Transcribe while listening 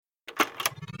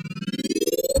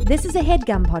This is a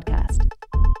HeadGum podcast.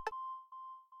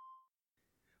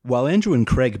 While Andrew and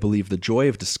Craig believe the joy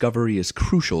of discovery is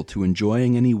crucial to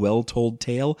enjoying any well-told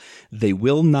tale, they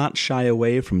will not shy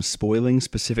away from spoiling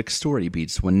specific story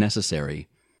beats when necessary.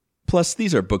 Plus,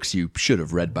 these are books you should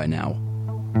have read by now.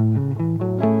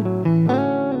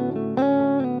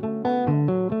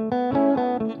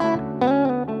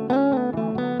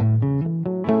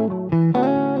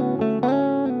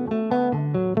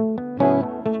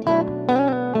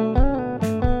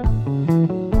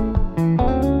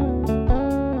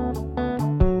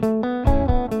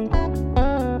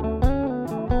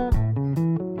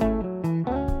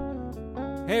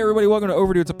 Welcome to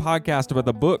Overdue. It's a podcast about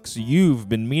the books you've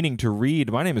been meaning to read.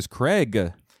 My name is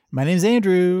Craig. My name's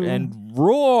Andrew. And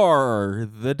roar!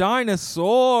 The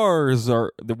dinosaurs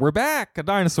are... We're back! A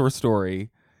dinosaur story.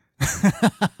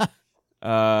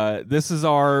 This is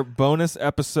our bonus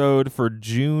episode for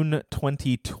June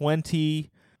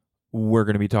 2020. We're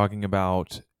going to be talking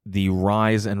about The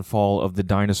Rise and Fall of the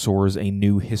Dinosaurs, A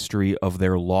New History of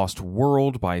Their Lost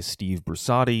World by Steve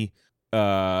Brusatte.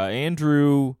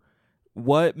 Andrew...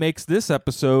 What makes this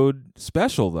episode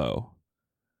special, though?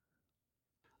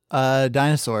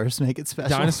 Dinosaurs make it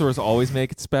special. Dinosaurs always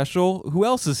make it special. Who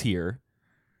else is here?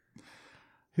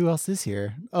 Who else is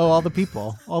here? Oh, all the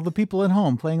people. All the people at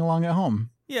home, playing along at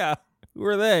home. Yeah. Who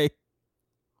are they?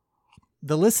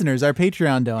 The listeners, our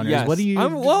Patreon donors. Yes. What are you...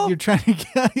 you're trying to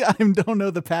get... I don't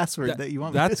know the password that you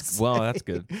want me to say. Well, that's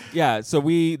good. Yeah, so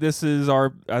this is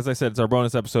our... As I said, it's our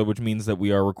bonus episode, which means that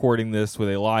we are recording this with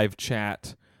a live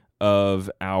chat of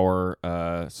our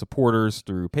supporters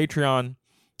through Patreon.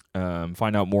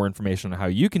 Find out more information on how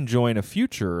you can join a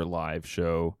future live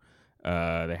show.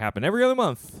 They happen every other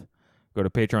month. Go to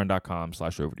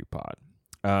patreon.com/overduepod.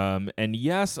 And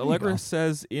yes, Allegra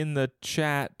says in the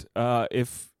chat,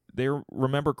 if they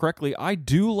remember correctly, I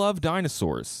do love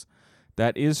dinosaurs.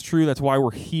 That is true. That's why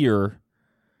we're here.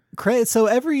 So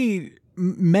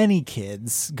many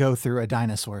kids go through a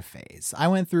dinosaur phase. I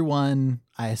went through one.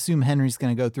 I assume Henry's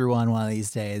going to go through one of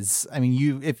these days. I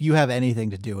mean, if you have anything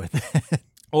to do with it,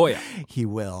 oh yeah, he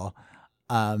will.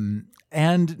 And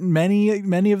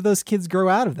many of those kids grow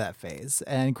out of that phase,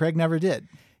 and Craig never did.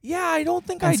 Yeah, I don't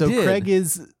think I did. So Craig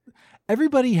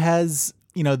everybody has,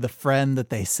 the friend that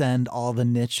they send all the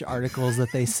niche articles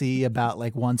that they see about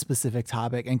like one specific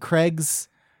topic, and Craig's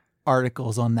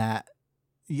articles in that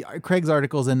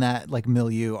like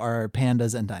milieu are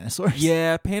pandas and dinosaurs.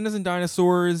 Yeah, pandas and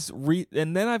dinosaurs.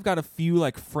 And then I've got a few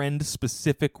like friend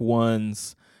specific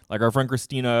ones. Like our friend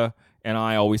Christina and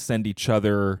I always send each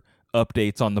other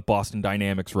updates on the Boston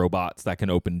Dynamics robots that can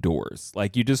open doors.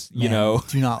 Like you just, do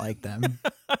not like them.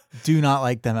 Do not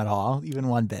like them at all, even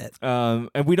one bit. And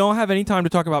we don't have any time to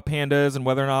talk about pandas and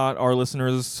whether or not our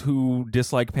listeners who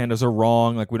dislike pandas are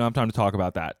wrong. Like we don't have time to talk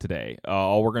about that today.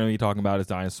 All we're going to be talking about is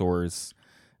dinosaurs.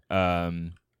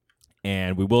 And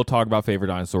we will talk about favorite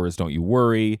dinosaurs, don't you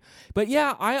worry. But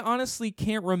yeah, I honestly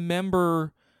can't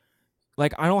remember,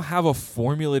 like I don't have a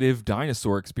formulative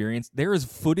dinosaur experience. There is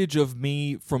footage of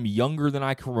me from younger than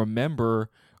I can remember,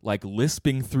 like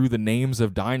lisping through the names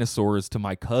of dinosaurs to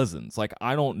my cousins. Like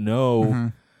I don't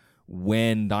know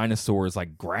when dinosaurs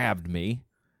like grabbed me,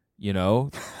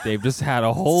 they've just had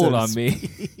a hold on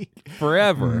me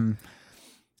forever.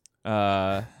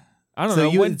 I don't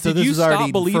know. Did you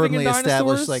stop believing in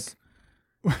dinosaurs?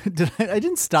 I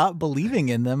didn't stop believing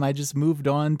in them. I just moved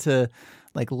on to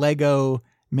like Lego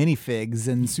minifigs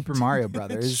and Super Mario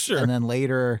Brothers, Sure. And then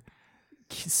later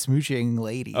smooching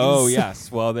ladies. Oh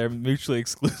yes, well they're mutually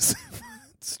exclusive.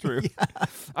 It's true. Yeah.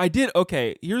 I did.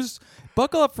 Okay,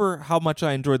 buckle up for how much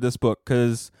I enjoyed this book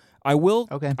because I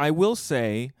will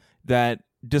say that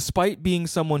despite being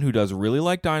someone who does really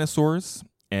like dinosaurs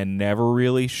and never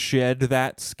really shed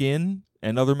that skin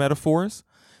and other metaphors,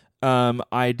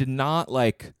 I did not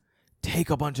take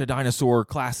a bunch of dinosaur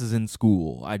classes in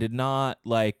school. I did not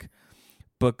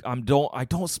but I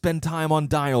don't spend time on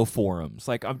dino forums.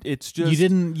 It's just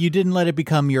you didn't let it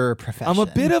become your profession. I'm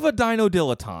a bit of a dino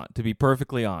dilettante, to be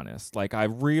perfectly honest. I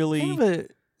really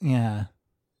yeah.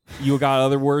 You got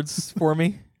other words for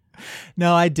me?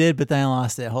 No, I did, but then I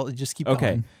lost it. Just keep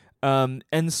going. Okay.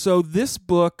 And so this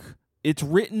book, it's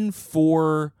written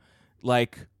for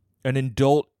an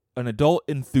adult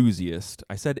enthusiast.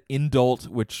 I said indult,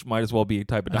 which might as well be a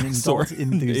type of dinosaur.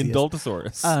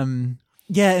 Indultosaurus.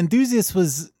 Yeah, enthusiast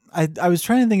was... I was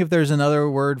trying to think if there's another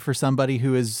word for somebody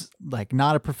who is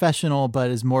not a professional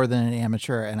but is more than an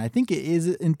amateur, and I think it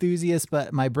is enthusiast,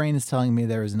 but my brain is telling me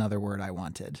there was another word I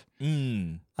wanted.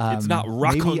 It's not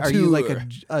raconteur. Maybe are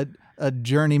you a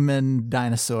journeyman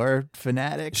dinosaur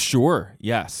fanatic? Sure,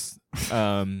 yes.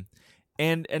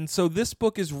 And so this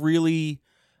book is really,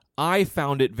 I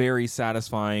found it very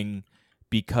satisfying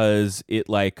because it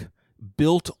like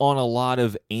built on a lot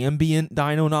of ambient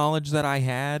dino knowledge that I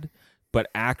had, but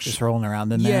actually just rolling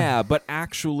around in there. Yeah, but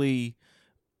actually,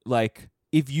 like,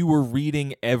 if you were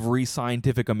reading every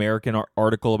Scientific American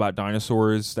article about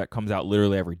dinosaurs that comes out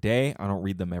literally every day, I don't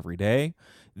read them every day,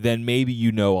 then maybe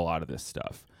you know a lot of this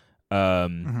stuff.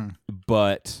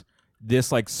 But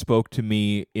this like spoke to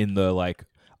me in the like,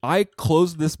 I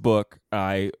closed this book.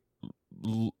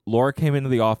 Laura came into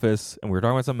the office and we were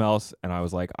talking about something else, and I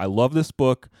was like, I love this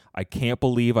book. I can't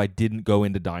believe I didn't go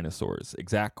into dinosaurs.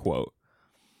 Exact quote.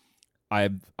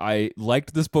 I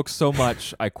liked this book so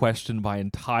much, I questioned my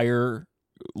entire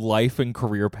life and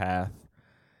career path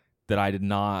that I did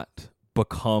not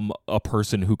become a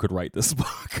person who could write this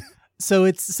book. So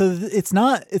it's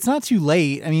not too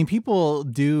late. I mean, people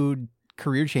do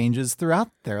career changes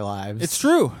throughout their lives. It's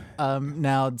true.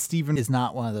 Now, Stephen is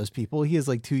not one of those people. He is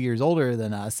like 2 years older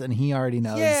than us, and he already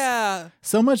knows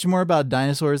so much more about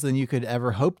dinosaurs than you could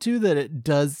ever hope to, that it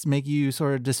does make you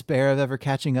sort of despair of ever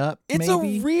catching up. It's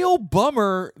maybe. A real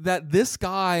bummer that this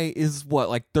guy is,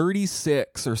 like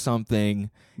 36 or something.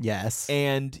 Yes.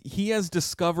 And he has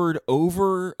discovered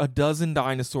over a dozen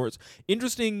dinosaurs.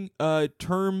 Interesting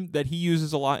term that he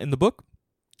uses a lot in the book.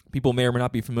 People may or may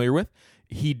not be familiar with.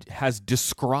 He has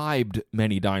described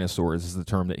many dinosaurs is the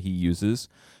term that he uses,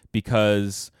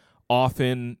 because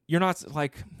often you're not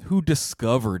like, who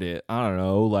discovered it? I don't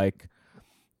know. Like,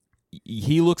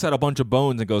 he looks at a bunch of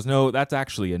bones and goes, no, that's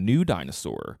actually a new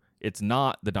dinosaur. It's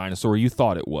not the dinosaur you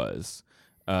thought it was.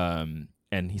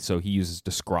 So he uses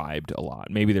described a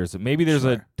lot. Maybe there's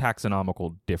Sure. a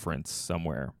taxonomical difference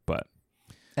somewhere, but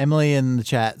Emily in the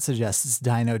chat suggests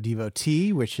Dino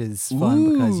Devotee, which is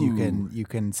fun because you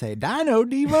can say Dino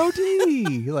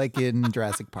Devotee like in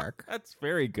Jurassic Park. That's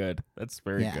very good. That's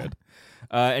very good.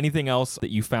 Anything else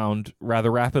that you found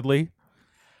rather rapidly?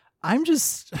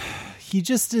 He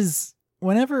just is,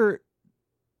 whenever,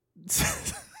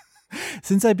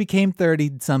 since I became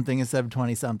 30-something instead of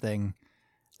 20-something,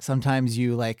 sometimes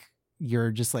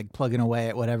you're just like plugging away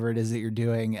at whatever it is that you're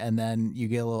doing, and then you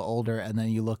get a little older, and then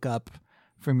you look up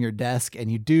from your desk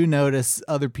and you do notice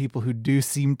other people who do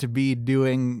seem to be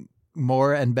doing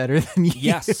more and better than you.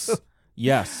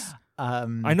 Yes.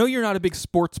 I know you're not a big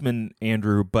sportsman,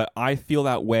 Andrew, but I feel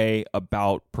that way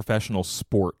about professional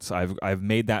sports. I've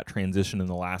made that transition in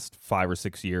the last 5 or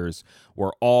 6 years,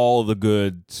 where all the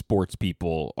good sports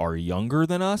people are younger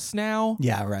than us now.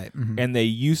 Yeah, right. Mm-hmm. And they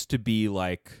used to be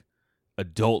like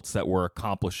adults that were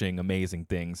accomplishing amazing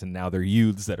things, and now they're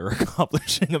youths that are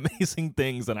accomplishing amazing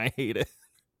things, and I hate it.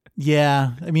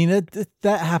 Yeah, I mean,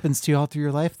 that happens to you all through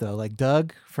your life, though. Like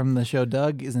Doug from the show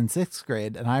Doug is in 6th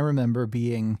grade, and I remember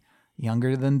being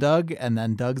younger than Doug, and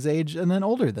then Doug's age, and then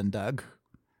older than Doug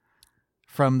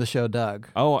from the show Doug.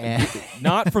 Oh,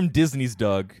 not from Disney's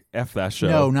Doug. F that show.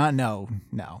 No,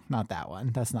 not that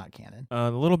one. That's not canon.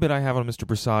 The little bit I have on Mr.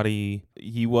 Brusatte,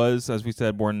 he was, as we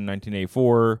said, born in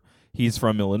 1984. He's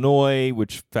from Illinois,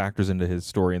 which factors into his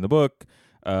story in the book.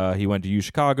 He went to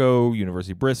UChicago,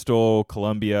 University of Bristol,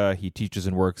 Columbia. He teaches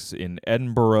and works in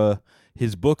Edinburgh.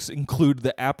 His books include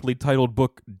the aptly titled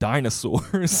book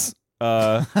Dinosaurs,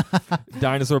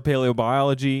 Dinosaur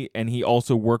Paleobiology, and he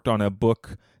also worked on a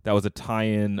book that was a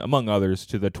tie-in, among others,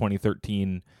 to the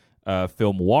 2013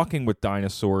 film Walking with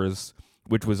Dinosaurs,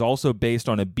 which was also based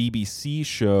on a BBC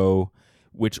show,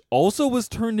 which also was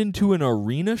turned into an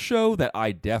arena show that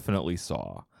I definitely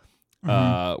saw.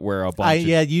 Where a bunch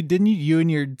you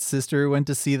and your sister went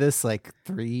to see this like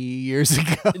 3 years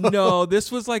ago? No,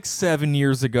 this was like 7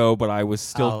 years ago, but I was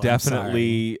still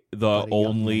definitely the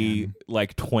only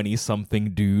like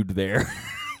 20-something dude there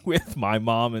with my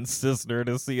mom and sister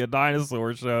to see a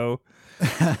dinosaur show.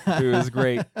 It was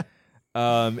great.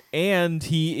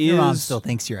 And your mom still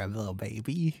thinks you're a little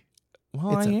baby.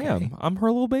 Well, I am. I'm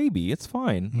her little baby. It's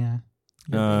fine.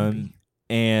 Yeah.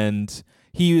 And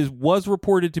he was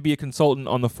reported to be a consultant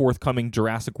on the forthcoming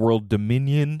Jurassic World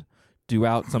Dominion, due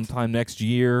out sometime next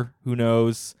year. Who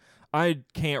knows? I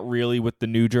can't really with the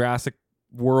new Jurassic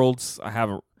Worlds.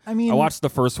 I watched the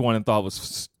first one and thought it was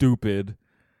stupid.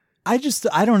 I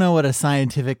don't know what a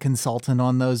scientific consultant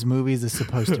on those movies is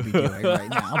supposed to be doing right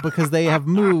now, because they have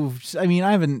moved. I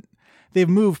mean, they've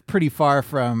moved pretty far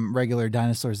from regular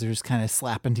dinosaurs. They're just kind of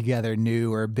slapping together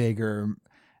new or bigger,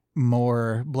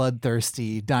 more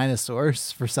bloodthirsty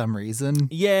dinosaurs for some reason.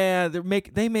 Yeah,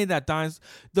 they made that dinosaur.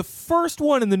 The first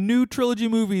one in the new trilogy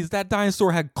movies, that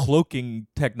dinosaur had cloaking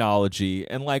technology,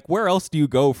 and like, where else do you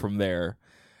go from there?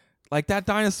 Like, that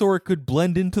dinosaur could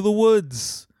blend into the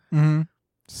woods. Mm-hmm.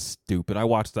 Stupid. I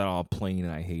watched that on a plane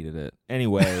and I hated it.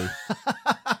 Anyway.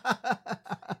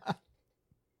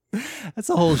 That's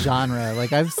a whole genre.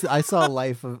 Like I saw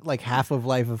half of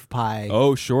Life of Pi.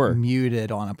 Oh, sure.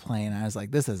 Muted on a plane. I was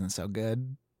like, this isn't so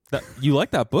good. You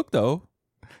like that book though?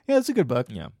 Yeah, it's a good book.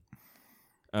 Yeah.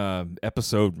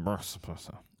 Episode.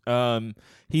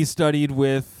 He studied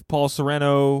with Paul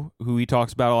Sereno, who he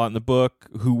talks about a lot in the book,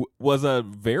 who was a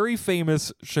very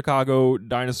famous Chicago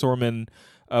dinosaurman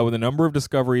with a number of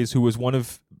discoveries, who was one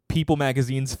of People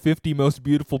magazine's 50 most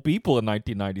beautiful people in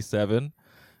 1997.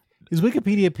 His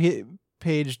Wikipedia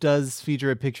page does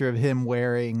feature a picture of him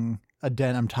wearing a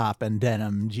denim top and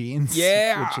denim jeans.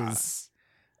 Yeah. Which is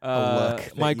a look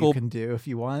that you can do if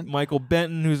you want. Michael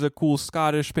Benton, who's a cool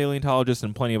Scottish paleontologist,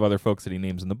 and ptery of other folks that he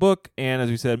names in the book, and as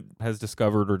we said, has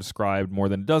discovered or described more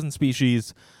than a dozen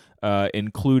species,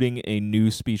 including a new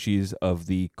species of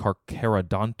the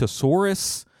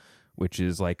Carcharodontosaurus, which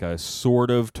is like a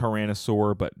sort of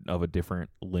tyrannosaur, but of a different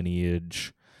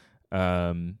lineage.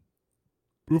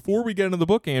 Before we get into the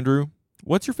book, Andrew,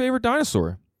 what's your favorite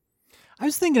dinosaur? I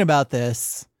was thinking about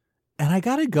this, and I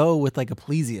gotta go with like a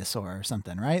plesiosaur or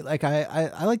something, right? Like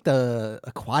I like the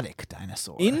aquatic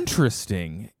dinosaur.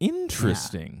 Interesting.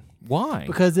 Yeah. Why?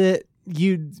 Because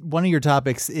one of your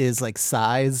topics is like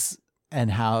size and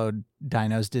how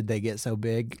dinos did they get so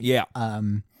big. Yeah.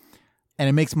 And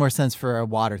it makes more sense for a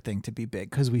water thing to be big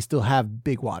because we still have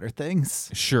big water things.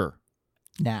 Sure.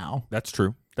 Now. That's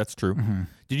true. Mm-hmm.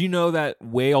 Did you know that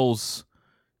whales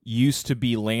used to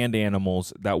be land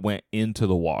animals that went into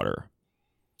the water?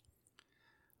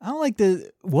 I don't like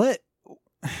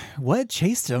what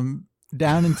chased them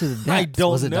down into the depths? I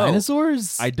don't Was it know.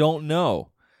 Dinosaurs? I don't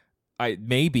know.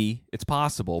 Maybe it's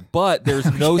possible, but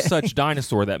there's no such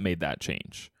dinosaur that made that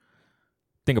change.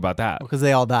 Think about that. Because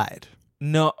they all died.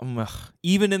 No,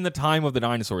 even in the time of the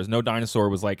dinosaurs, no dinosaur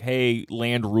was like, hey,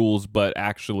 land rules, but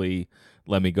actually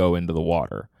let me go into the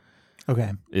water.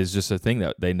 Okay. It's just a thing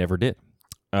that they never did.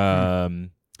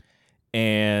 And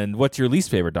what's your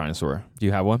least favorite dinosaur? Do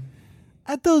you have one?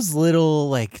 At those little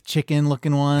like chicken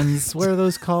looking ones. What are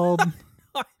those called?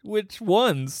 Which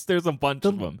ones? There's a bunch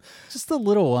of them. Just the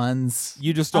little ones.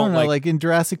 You just I don't know, like in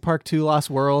Jurassic Park 2 Lost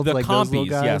World. The like those little compies,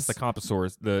 guys. yes, the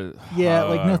compsosaurs.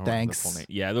 No thanks.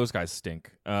 Yeah, those guys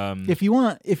stink. If you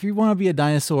want to be a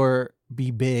dinosaur,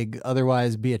 be big.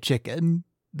 Otherwise, be a chicken.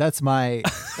 That's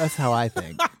how I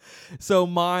think. So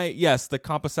the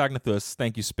Compsognathus.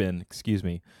 Thank you, Spin. Excuse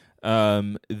me.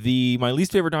 My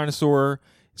least favorite dinosaur.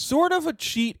 Sort of a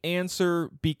cheat answer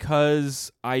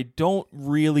because I don't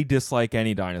really dislike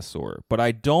any dinosaur, but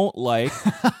I don't like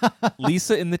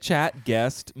Lisa in the chat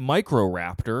guessed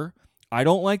Microraptor. I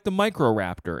don't like the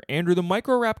Microraptor. Andrew, the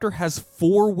Microraptor has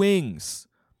 4 wings.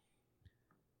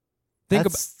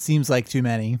 Seems like too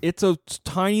many. It's a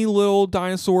tiny little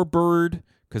dinosaur bird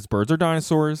because birds are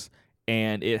dinosaurs,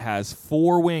 and it has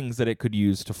 4 wings that it could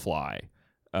use to fly.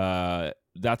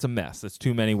 That's a mess. That's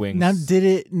too many wings. Now, did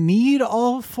it need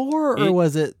all 4, or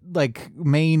was it like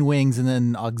main wings and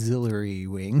then auxiliary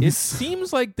wings? It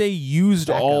seems like they used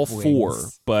all 4,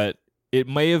 but it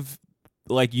may have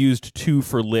like used 2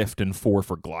 for lift and 4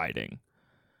 for gliding.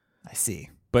 I see.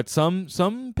 But some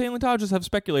paleontologists have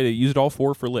speculated it used all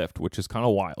 4 for lift, which is kind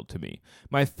of wild to me.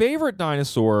 My favorite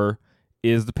dinosaur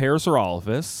is the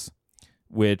Parasaurolophus,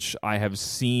 which I have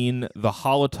seen the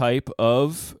holotype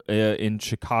of in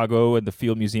Chicago at the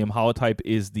Field Museum. Holotype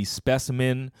is the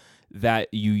specimen that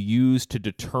you use to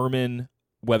determine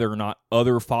whether or not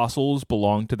other fossils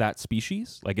belong to that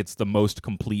species. Like it's the most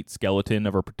complete skeleton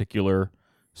of a particular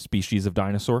species of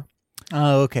dinosaur.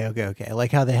 Oh, okay.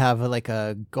 Like how they have like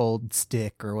a gold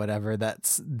stick or whatever.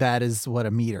 That is what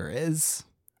a meter is.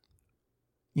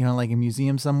 You know, like a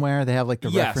museum somewhere, they have like the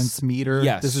reference meter.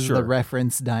 Yes, this is the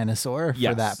reference dinosaur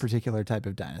for that particular type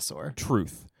of dinosaur.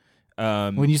 Truth.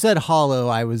 When you said hollow,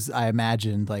 I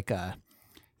imagined like a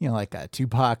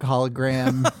Tupac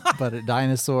hologram, but a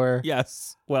dinosaur.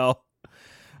 Yes. Well,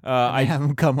 I have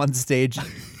him come on stage at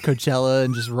Coachella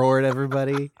and just roar at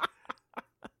everybody.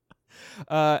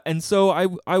 And so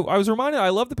I was reminded,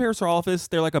 I love the Parasaurolophus.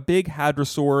 They're like a big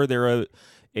hadrosaur. They're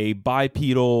a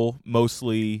bipedal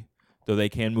mostly, though they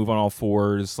can move on all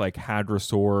 4s, like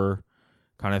hadrosaur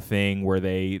kind of thing, where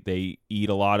they eat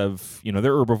a lot of,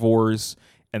 they're herbivores,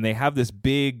 and they have this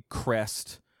big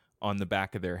crest on the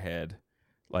back of their head,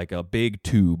 like a big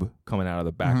tube coming out of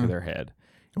the back of their head.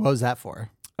 What was that for?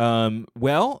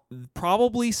 Well,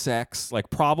 probably sex,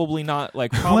 like probably not,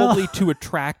 like probably to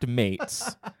attract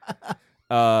mates.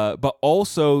 But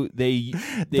also they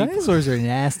Dinosaurs are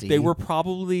nasty. They were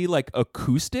probably like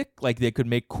acoustic, like they could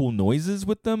make cool noises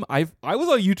with them. I was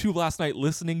on YouTube last night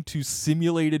listening to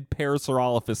simulated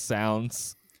Parasaurolophus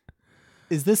sounds.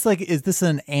 Is this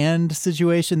an and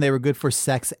situation? They were good for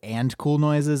sex and cool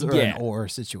noises, or an or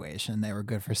situation? They were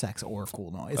good for sex or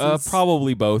cool noises?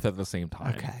 Probably both at the same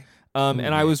time. Okay.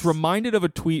 And I was reminded of a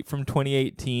tweet from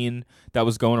 2018 that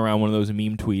was going around, one of those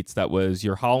meme tweets that was,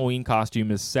 your Halloween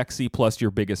costume is sexy plus your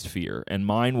biggest fear. And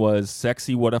mine was,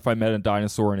 sexy, what if I met a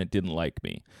dinosaur and it didn't like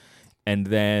me? And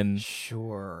then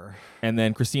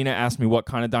Christina asked me what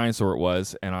kind of dinosaur it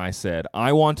was, and I said,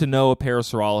 I want to know a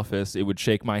Parasaurolophus. It would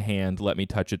shake my hand, let me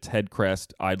touch its head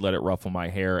crest, I'd let it ruffle my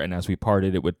hair, and as we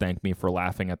parted, it would thank me for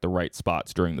laughing at the right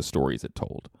spots during the stories it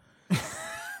told.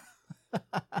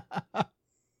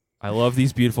 I love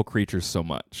these beautiful creatures so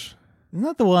much. Isn't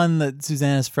that the one that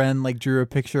Susanna's friend drew a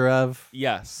picture of?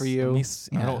 Yes. For you?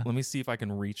 Let me see if I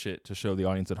can reach it to show the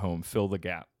audience at home. Fill the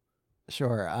gap.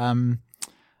 Sure.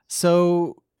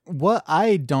 So what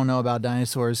I don't know about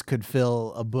dinosaurs could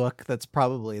fill a book that's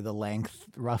probably the length,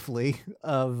 roughly,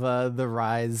 of the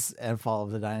rise and fall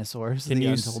of the dinosaurs. The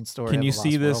untold story. Can of you the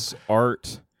see Lost this World.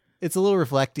 art? It's a little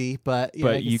reflecty, but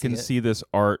you can see this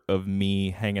art of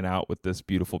me hanging out with this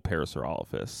beautiful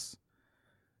Parasaurolophus.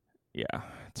 Yeah,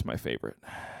 it's my favorite.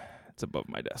 It's above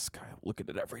my desk. I look at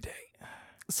it every day.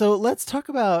 So let's talk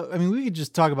about, we could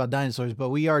just talk about dinosaurs, but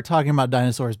we are talking about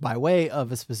dinosaurs by way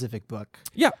of a specific book.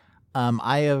 Yeah.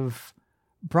 I have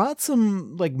brought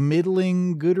some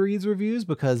middling Goodreads reviews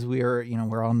because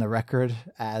we're on the record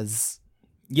as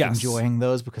enjoying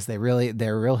those because they're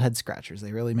real head scratchers.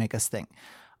 They really make us think.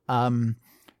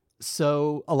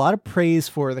 So a lot of praise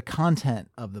for the content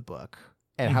of the book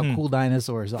and how cool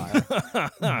dinosaurs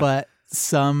are, but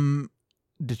some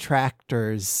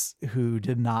detractors who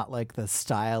did not like the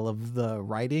style of the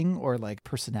writing or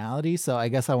personality. So I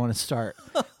guess I want to start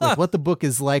with what the book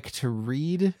is like to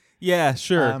read. Yeah,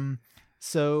 sure.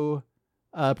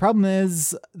 Problem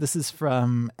is, this is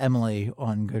from Emily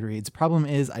on Goodreads. Problem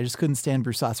is, I just couldn't stand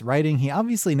Brusatte's writing. He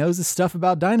obviously knows his stuff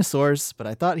about dinosaurs, but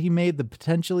I thought he made the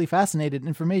potentially fascinating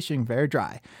information very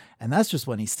dry. And that's just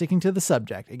when he's sticking to the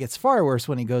subject. It gets far worse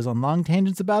when he goes on long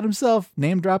tangents about himself,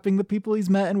 name-dropping the people he's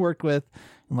met and worked with,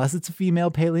 unless it's a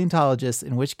female paleontologist,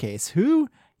 in which case, who?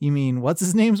 You mean, what's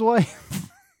his name's wife?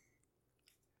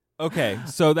 Okay,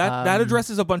 so that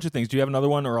addresses a bunch of things. Do you have another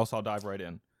one, or else I'll dive right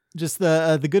in? Just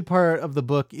the good part of the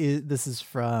book is this is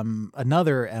from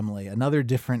another Emily, another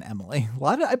different Emily.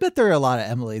 I bet there are a lot of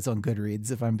Emilys on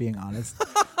Goodreads, if I'm being honest.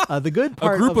 The good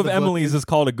part a group of the Emilys is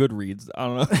called a Goodreads. I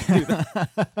don't know. If you do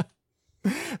that.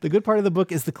 The good part of the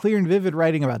book is the clear and vivid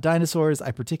writing about dinosaurs.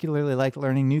 I particularly like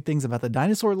learning new things about the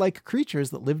dinosaur-like creatures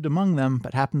that lived among them,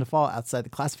 but happened to fall outside the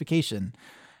classification,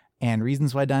 and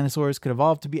reasons why dinosaurs could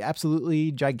evolve to be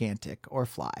absolutely gigantic or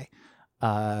fly.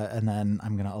 And then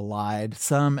I'm going to elide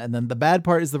some. And then the bad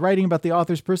part is the writing about the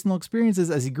author's personal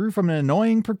experiences as he grew from an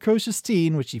annoying, precocious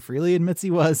teen, which he freely admits he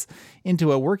was,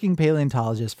 into a working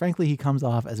paleontologist. Frankly, he comes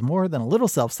off as more than a little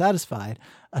self-satisfied,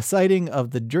 a sighting of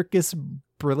the Dricus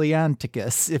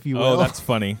brillianticus, if you will. Oh, that's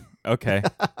funny. Okay.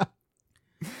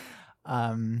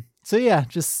 So yeah,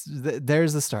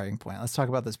 there's the starting point. Let's talk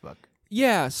about this book.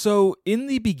 Yeah, so in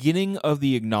the beginning of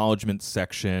the acknowledgments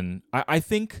section, I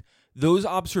think those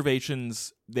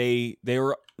observations, they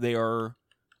are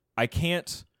I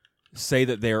can't say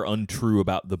that they are untrue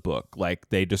about the book.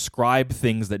 They describe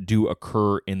things that do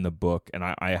occur in the book, and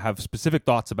I have specific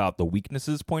thoughts about the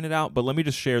weaknesses pointed out, but let me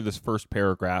just share this first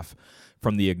paragraph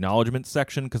from the acknowledgments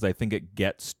section because I think it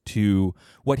gets to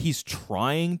what he's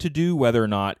trying to do, whether or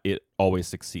not it always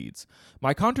succeeds.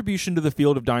 My contribution to the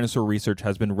field of dinosaur research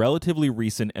has been relatively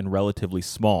recent and relatively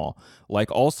small.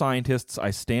 Like all scientists,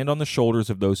 I stand on the shoulders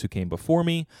of those who came before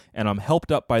me, and I'm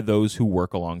helped up by those who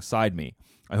work alongside me.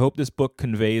 I hope this book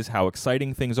conveys how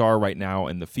exciting things are right now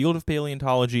in the field of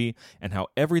paleontology and how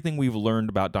everything we've learned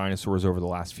about dinosaurs over the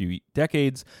last few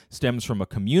decades stems from a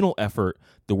communal effort,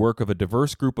 the work of a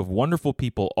diverse group of wonderful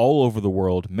people all over the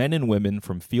world, men and women,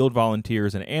 from field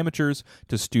volunteers and amateurs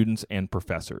to students and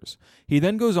professors. He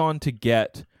then goes on to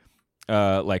get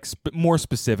more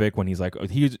specific when he's like,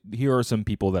 here are some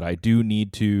people that I do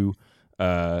need to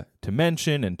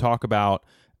mention and talk about.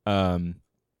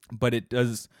 But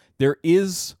there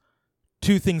is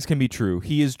two things can be true.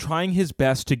 He is trying his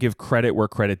best to give credit where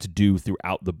credit's due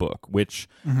throughout the book, which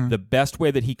the best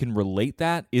way that he can relate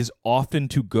that is often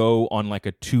to go on a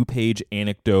 2-page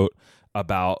anecdote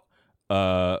about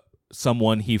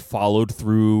someone he followed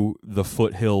through the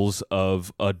foothills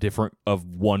of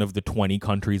one of the 20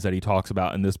 countries that he talks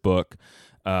about in this book,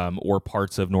 or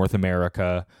parts of North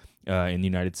America. in the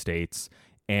United States.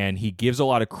 And he gives a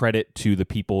lot of credit to the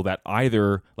people that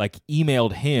either like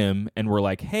emailed him and were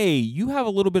like, hey, you have a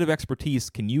little bit of expertise.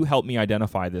 Can you help me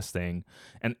identify this thing?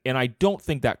 And I don't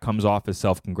think that comes off as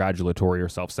self-congratulatory or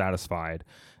self-satisfied.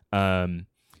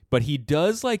 But he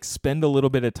does like spend a little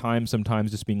bit of time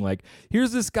sometimes just being like,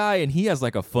 here's this guy and he has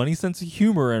like a funny sense of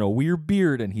humor and a weird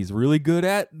beard and he's really good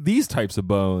at these types of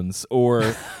bones.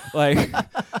 Or like,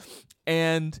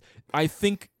 and I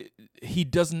think he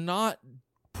does not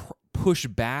push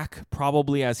back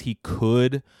probably as he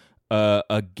could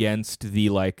against the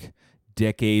like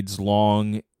decades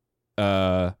long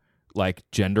like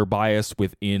gender bias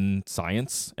within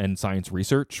science and science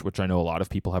research, which I know a lot of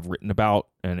people have written about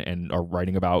and are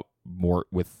writing about more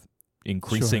with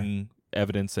increasing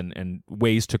evidence and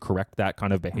ways to correct that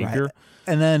kind of behavior. Right.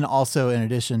 And then also in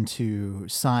addition to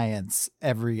science,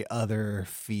 every other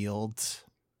field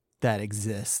that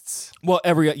exists. Well,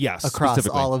 yes, across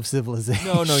all of civilization.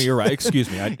 No, you're right.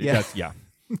 Excuse me. Yeah.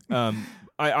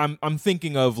 I'm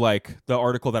thinking of like the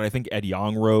article that I think Ed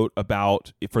Yong wrote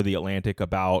about for The Atlantic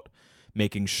about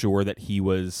making sure that he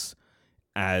was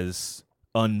as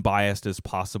unbiased as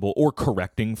possible or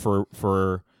correcting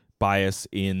for bias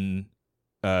in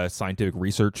scientific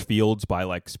research fields by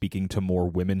like speaking to more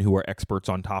women who are experts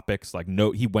on topics. Like,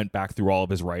 no, he went back through all of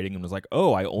his writing and was like,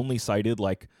 oh, I only cited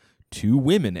like 2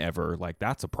 women ever. Like,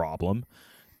 that's a problem.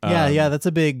 Yeah, that's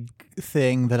a big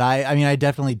thing that I mean, I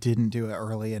definitely didn't do it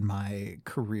early in my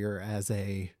career as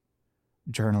a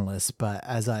journalist, but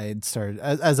as I started,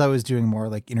 as I was doing more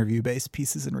like interview-based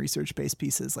pieces and research-based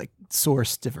pieces, like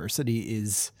source diversity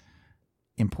is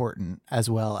important as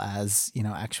well as, you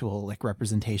know, actual like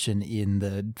representation in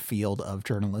the field of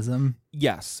journalism.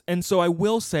 Yes. And so I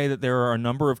will say that there are a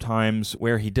number of times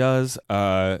where he does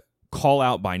call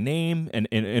out by name, and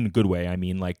in a good way. I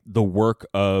mean, like the work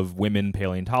of women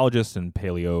paleontologists and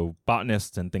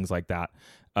paleobotanists and things like that.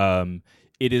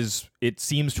 It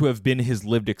seems to have been his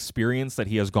lived experience that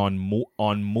he has gone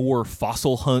on more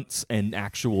fossil hunts and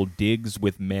actual digs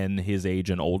with men his age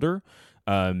and older,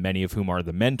 many of whom are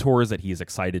the mentors that he is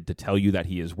excited to tell you that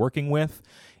he is working with.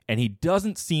 And he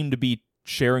doesn't seem to be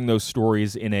sharing those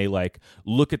stories in a like,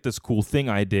 look at this cool thing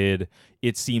I did.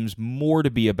 It seems more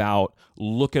to be about,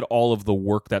 look at all of the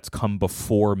work that's come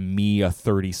before me, a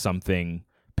 30-something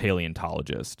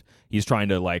paleontologist. He's trying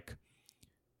to like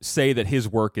say that his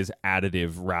work is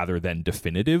additive rather than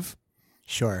definitive.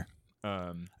 Sure.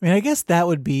 I mean, I guess that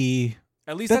would be,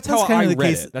 at least that's how I read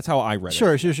it. That's how I read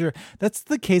it. Sure. That's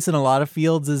the case in a lot of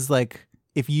fields, is like,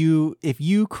 if you,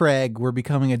 Craig, were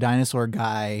becoming a dinosaur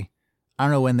guy, I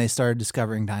don't know when they started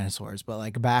discovering dinosaurs, but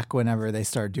like back whenever they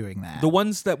started doing that. The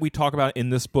ones that we talk about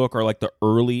in this book are like the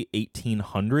early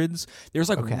 1800s. There's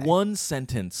like one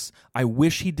sentence. I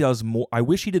wish he does more. I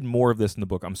wish he did more of this in the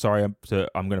book. I'm sorry. I'm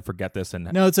going to forget this.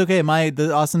 And no, it's okay.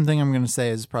 The awesome thing I'm going to say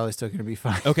is probably still going to be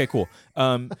fine. Okay, cool.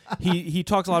 He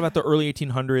talks a lot about the early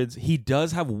 1800s. He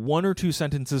does have 1 or 2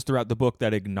 sentences throughout the book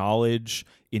that acknowledge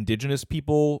indigenous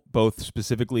people, both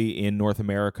specifically in North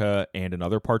America and in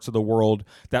other parts of the world,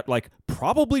 that like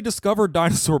probably discovered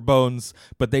dinosaur bones,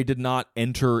 but they did not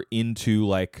enter into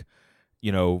like,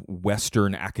 you know,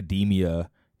 Western academia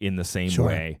in the same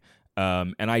way.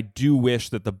 And I do wish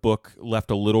that the book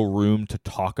left a little room to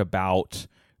talk about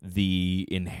the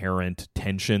inherent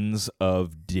tensions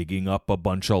of digging up a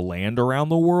bunch of land around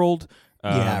the world.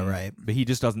 Yeah, right. But he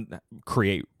just doesn't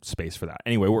create space for that.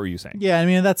 Anyway, what were you saying? Yeah, I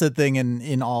mean, that's a thing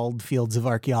in all fields of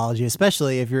archaeology,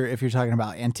 especially if you're talking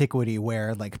about antiquity,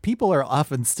 where like people are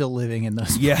often still living in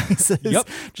those places,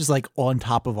 just like on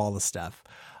top of all the stuff.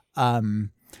 But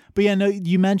yeah, no,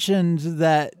 you mentioned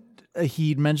that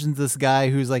he mentions this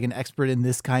guy who's like an expert in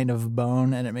this kind of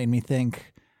bone, and it made me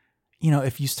think, you know,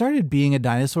 if you started being a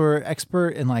dinosaur expert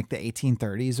in like the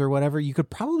 1830s or whatever, you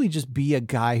could probably just be a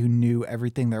guy who knew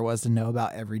everything there was to know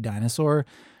about every dinosaur.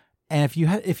 And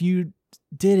if you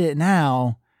did it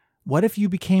now, what if you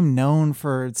became known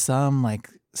for some like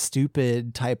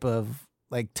stupid type of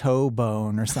like toe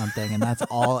bone or something, and that's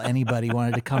all anybody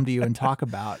wanted to come to you and talk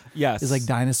about? Yes, is like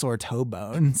dinosaur toe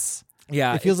bones.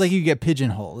 Yeah, it feels like you get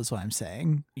pigeonholed, is what I'm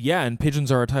saying. Yeah, and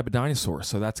pigeons are a type of dinosaur,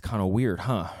 so that's kind of weird,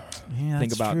 huh? Yeah,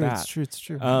 think about true. that. It's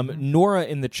true. Nora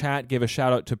in the chat gave a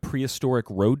shout out to Prehistoric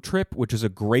Road Trip, which is a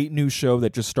great new show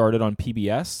that just started on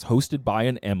PBS, hosted by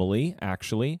an Emily.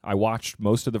 Actually, I watched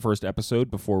most of the first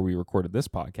episode before we recorded this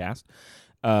podcast.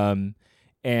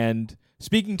 And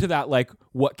speaking to that, like,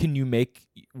 what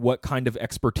kind of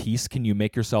expertise can you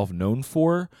make yourself known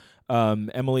for?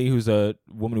 Emily, who's a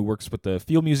woman who works with the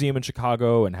Field Museum in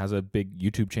Chicago and has a big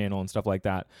YouTube channel and stuff like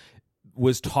that,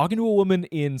 was talking to a woman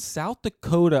in South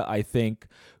Dakota, I think,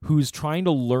 who's trying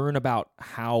to learn about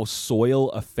how soil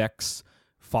affects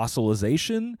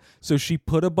fossilization. So she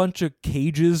put a bunch of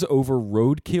cages over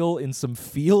roadkill in some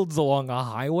fields along a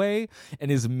highway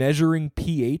and is measuring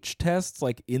pH tests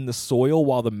like in the soil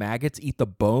while the maggots eat the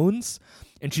bones.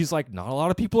 And she's like, not a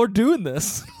lot of people are doing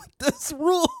this. This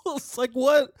rules. Like,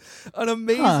 what an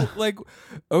amazing, like,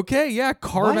 okay, yeah,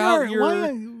 carve out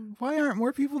your... Why aren't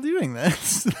more people doing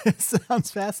this? This sounds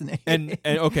fascinating.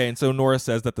 And okay, and so Nora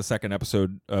says that the second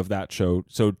episode of that show,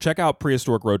 so check out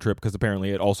Prehistoric Road Trip, because apparently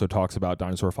it also talks about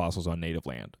dinosaur fossils on native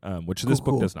land, which this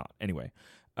book does not. Anyway,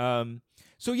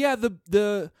 so yeah,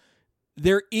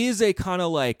 there is a kind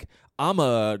of like, I'm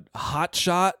a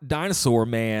hotshot dinosaur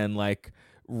man, like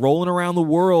rolling around the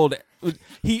world.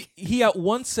 He at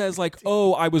once says like,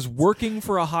 oh, I was working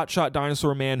for a hotshot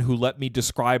dinosaur man who let me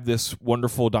describe this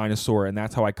wonderful dinosaur, and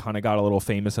that's how I kind of got a little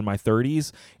famous in my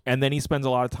 30s. And then he spends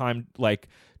a lot of time like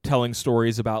telling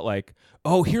stories about like,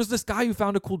 oh, here's this guy who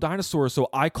found a cool dinosaur, so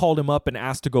I called him up and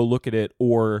asked to go look at it,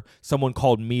 or someone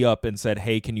called me up and said,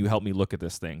 hey, can you help me look at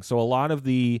this thing? So a lot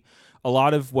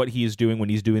of what he is doing when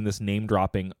he's doing this name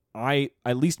dropping,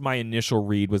 at least my initial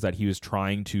read was that he was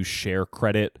trying to share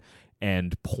credit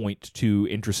and point to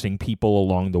interesting people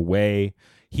along the way.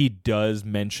 He does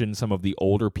mention some of the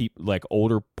older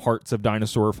parts of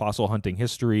dinosaur fossil hunting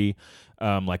history,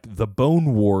 like the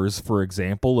Bone Wars, for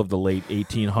example, of the late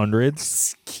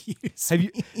 1800s. Excuse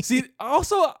me. See,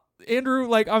 also, Andrew,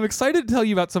 like, I'm excited to tell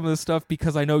you about some of this stuff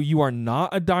because I know you are not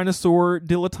a dinosaur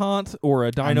dilettante or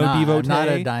a dino devotee. I'm not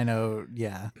a dino,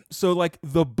 yeah. So, like,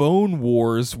 the Bone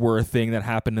Wars were a thing that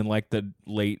happened in, like, the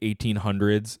late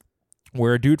 1800s.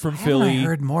 Where a dude from Philly... I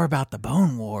heard more about the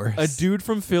Bone Wars. A dude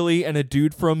from Philly and a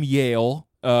dude from Yale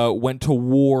went to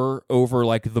war over,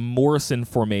 like, the Morrison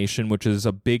Formation, which is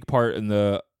a big part in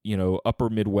the, upper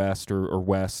Midwest or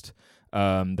West.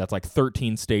 That's, like,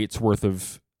 13 states worth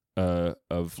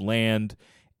of land.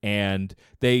 And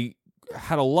they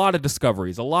had a lot of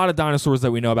discoveries. A lot of dinosaurs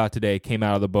that we know about today came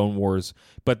out of the Bone Wars,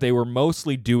 but they were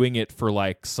mostly doing it for,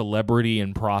 like, celebrity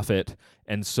and profit.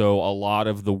 And so a lot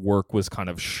of the work was kind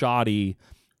of shoddy,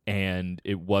 and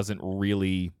it wasn't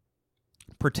really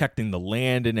protecting the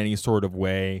land in any sort of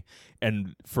way.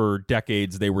 And for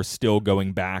decades, they were still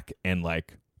going back and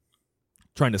like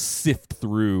trying to sift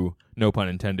through, no pun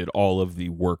intended, all of the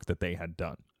work that they had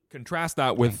done. Contrast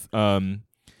that with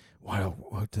what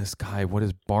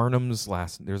is Barnum's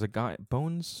last? There's a guy,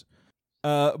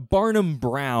 Barnum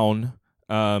Brown.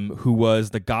 Who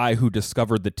was the guy who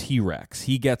discovered the T-Rex.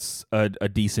 He gets a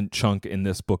decent chunk in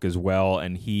this book as well,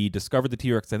 and he discovered the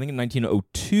T-Rex, I think, in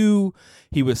 1902.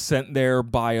 He was sent there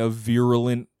by a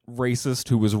virulent racist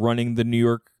who was running the New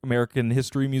York American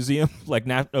History Museum,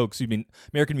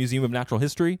 American Museum of Natural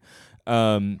History,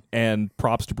 and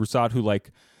props to Brusatte, who,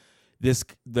 like,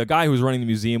 the guy who was running the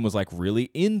museum was, like,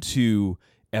 really into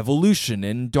evolution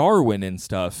and Darwin and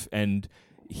stuff, and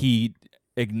he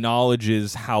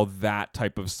acknowledges how that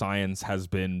type of science has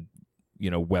been,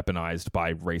 weaponized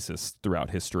by racists throughout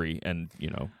history and,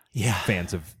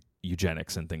 fans of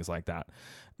eugenics and things like that.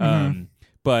 Mm-hmm.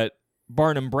 But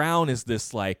Barnum Brown is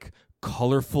this like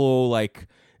colorful, like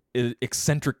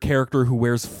eccentric character who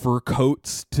wears fur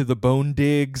coats to the bone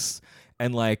digs.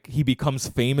 And like he becomes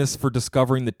famous for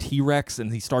discovering the T-Rex,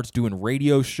 and he starts doing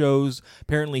radio shows.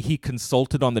 Apparently he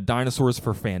consulted on the dinosaurs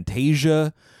for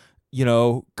Fantasia.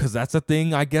 Because that's a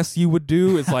thing I guess you would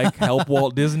do, is like help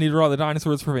Walt Disney draw the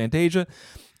dinosaurs for Fantasia.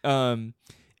 And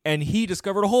he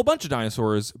discovered a whole bunch of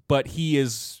dinosaurs, but he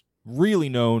is really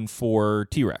known for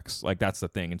T-Rex. Like, that's the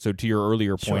thing. And so to your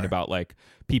earlier point about like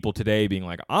people today being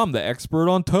like, I'm the expert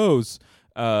on toes,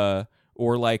 or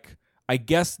like, I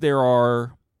guess there's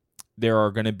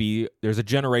a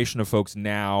generation of folks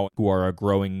now who are a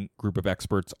growing group of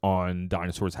experts on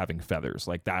dinosaurs having feathers.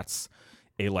 Like, that's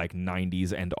a like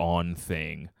 90s and on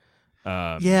thing.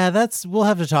 We'll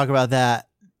have to talk about that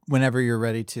whenever you're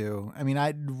ready to. I mean,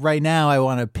 right now I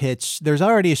want to pitch. There's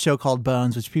already a show called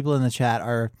Bones, which people in the chat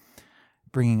are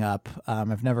bringing up.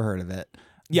 I've never heard of it.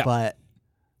 Yeah, but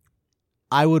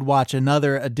I would watch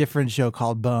a different show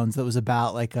called Bones that was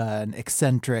about like an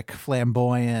eccentric,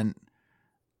 flamboyant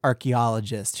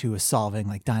archaeologist who was solving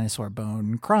like dinosaur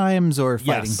bone crimes or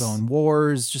fighting bone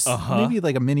wars. Just maybe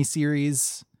like a mini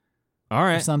series. All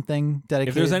right. Or something dedicated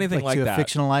if there's anything like to that, a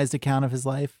fictionalized account of his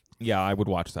life. Yeah, I would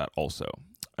watch that also.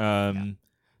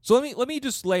 So let me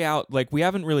just lay out, like, we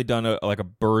haven't really done a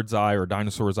bird's eye or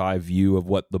dinosaur's eye view of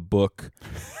what the book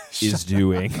is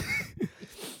doing.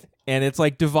 And it's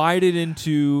like divided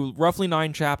into roughly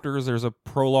 9 chapters. There's a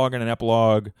prologue and an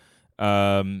epilogue.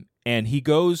 And he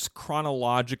goes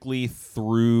chronologically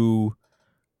through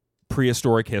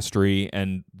prehistoric history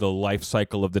and the life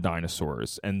cycle of the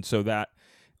dinosaurs. And so that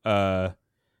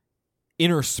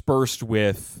interspersed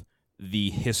with the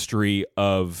history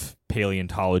of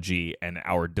paleontology and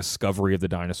our discovery of the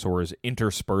dinosaurs,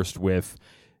 interspersed with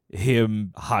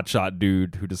him, hotshot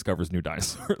dude who discovers new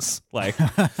dinosaurs. Like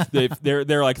there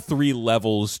are like 3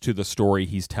 levels to the story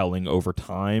he's telling over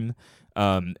time.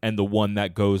 And the one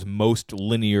that goes most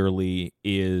linearly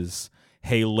is,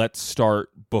 hey, let's start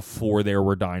before there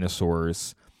were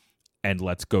dinosaurs and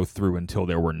let's go through until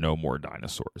there were no more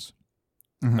dinosaurs.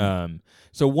 Mm-hmm.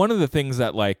 So one of the things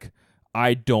that like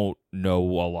I don't know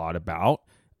a lot about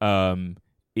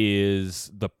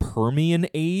is the Permian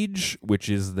age, which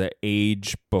is the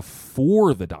age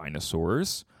before the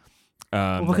dinosaurs.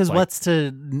 Because like, what's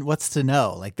to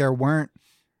know? Like there weren't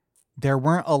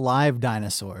alive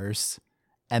dinosaurs,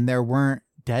 and there weren't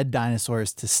dead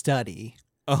dinosaurs to study.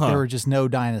 There were just no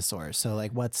dinosaurs. So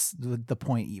like, what's the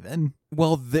point even?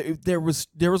 Well, there was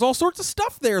all sorts of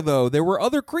stuff there, though. There were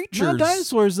other creatures. Not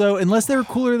dinosaurs, though, unless they were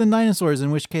cooler than dinosaurs, in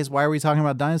which case, why are we talking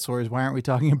about dinosaurs? Why aren't we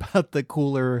talking about the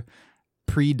cooler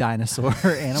pre-dinosaur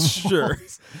animals? Sure.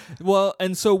 Well,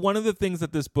 and so one of the things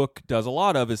that this book does a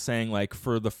lot of is saying, like,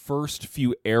 for the first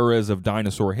few eras of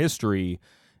dinosaur history,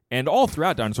 and all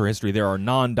throughout dinosaur history, there are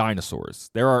non-dinosaurs.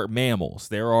 There are mammals.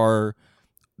 There are,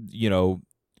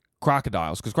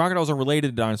 crocodiles, because crocodiles are related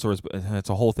to dinosaurs, but it's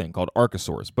a whole thing called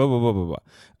archosaurs. Blah, blah, blah, blah,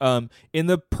 blah. In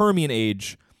the Permian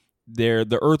age,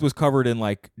 the Earth was covered in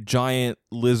like giant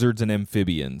lizards and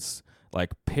amphibians,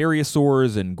 like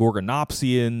parasaurs and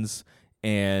gorgonopsians,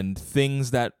 and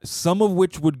things that some of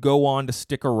which would go on to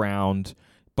stick around,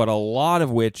 but a lot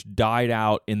of which died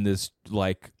out in this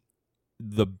like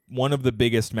one of the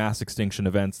biggest mass extinction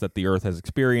events that the Earth has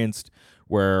experienced,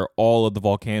 where all of the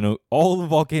volcanoes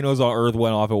on Earth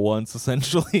went off at once,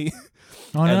 essentially.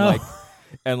 Oh, no.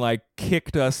 and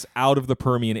kicked us out of the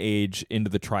Permian age into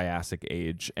the Triassic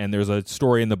age. And there's a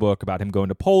story in the book about him going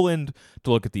to Poland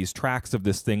to look at these tracks of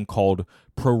this thing called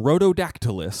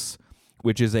Prorodactylus,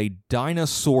 which is a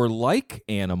dinosaur-like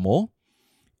animal.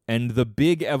 And the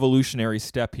big evolutionary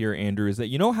step here, Andrew, is that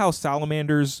you know how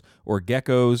salamanders or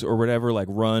geckos or whatever like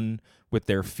run with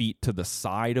their feet to the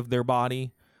side of their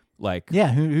body? Like,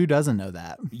 yeah, who doesn't know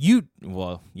that? You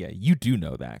do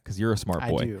know that because you're a smart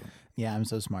boy. I do. Yeah, I'm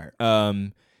so smart.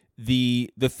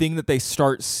 The thing that they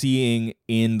start seeing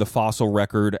in the fossil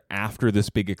record after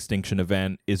this big extinction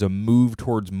event is a move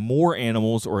towards more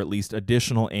animals, or at least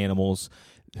additional animals,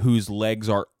 whose legs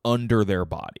are under their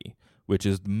body, which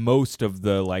is most of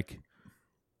the like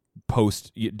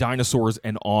post dinosaurs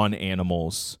and on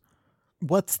animals.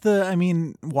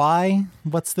 Why?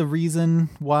 What's the reason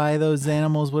why those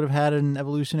animals would have had an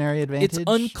evolutionary advantage? It's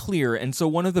unclear. And so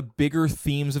one of the bigger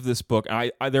themes of this book,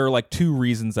 there are like 2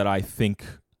 reasons that I think,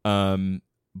 but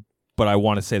I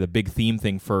want to say the big theme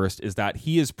thing first, is that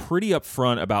he is pretty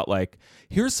upfront about like,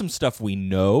 here's some stuff we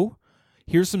know.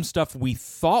 Here's some stuff we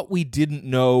thought we didn't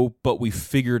know, but we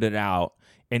figured it out.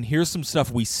 And here's some stuff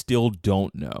we still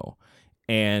don't know.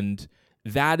 And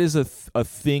that is a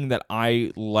thing that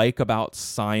I like about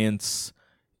science,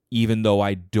 even though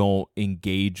I don't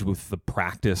engage with the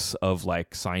practice of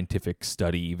like scientific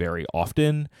study very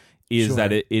often, is Sure.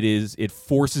 that it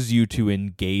forces you to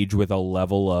engage with a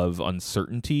level of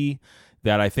uncertainty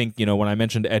that I think, when I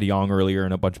mentioned Ed Yong earlier,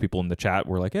 and a bunch of people in the chat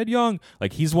were like, Ed Yong,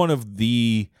 like he's one of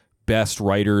the best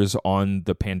writers on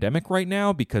the pandemic right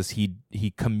now, because he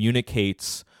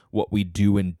communicates what we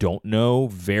do and don't know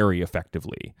very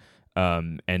effectively.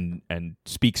 And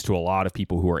speaks to a lot of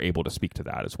people who are able to speak to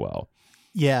that as well.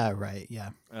 Yeah, right.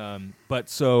 Yeah. But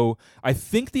so I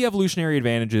think the evolutionary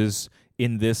advantages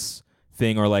in this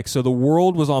thing are like, so the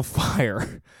world was on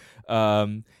fire.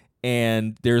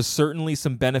 And there's certainly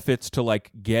some benefits to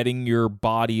like getting your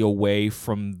body away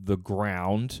from the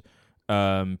ground,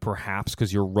 perhaps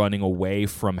because you're running away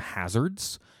from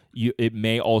hazards. It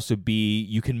may also be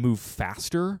you can move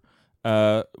faster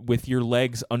with your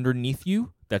legs underneath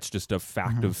you. That's just a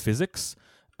fact of physics.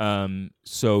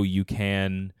 So you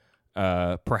can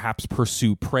perhaps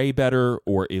pursue prey better,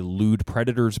 or elude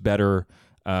predators better,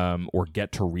 or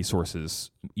get to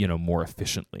resources, more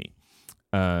efficiently.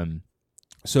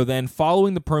 So then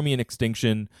following the Permian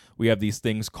extinction, we have these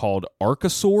things called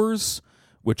archosaurs,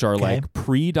 which are like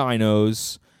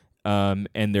pre-dinos, and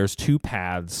there's 2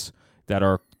 paths that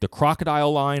are the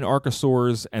crocodile line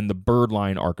archosaurs and the bird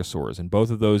line archosaurs. And both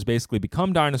of those basically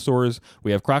become dinosaurs.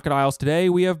 We have crocodiles today,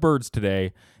 we have birds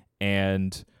today,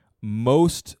 and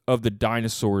most of the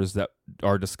dinosaurs that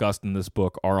are discussed in this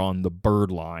book are on the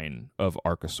bird line of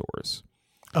archosaurs.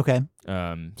 Okay.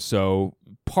 So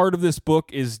part of this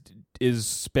book is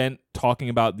spent talking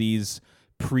about these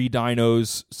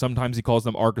pre-dinos. Sometimes he calls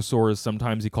them archosaurs.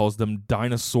 Sometimes he calls them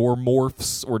dinosaur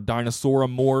morphs or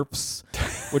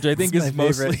dinosauramorphs, which I think is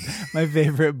mostly my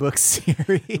favorite book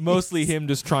series. Mostly him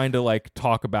just trying to like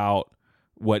talk about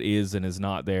what is and is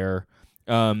not there.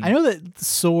 I know that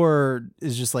soar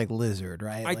is just like lizard,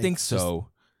 right? I think so.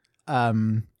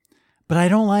 But I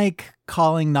don't like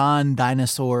calling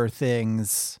non-dinosaur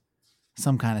things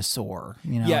some kind of sore.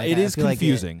 Yeah, like it is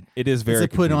confusing. Like it is very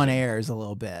it's put on confusing. airs a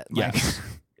little bit. Yes.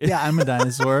 Yeah, I'm a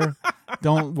dinosaur.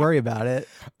 Don't worry about it.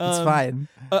 It's fine.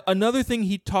 Another thing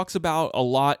he talks about a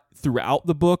lot throughout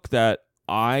the book that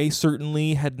I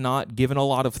certainly had not given a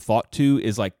lot of thought to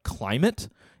is like climate,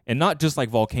 and not just like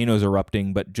volcanoes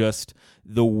erupting, but just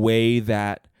the way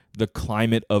that the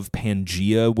climate of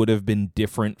Pangea would have been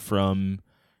different from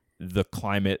the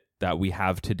climate that we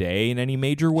have today in any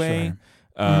major way.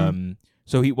 Sure.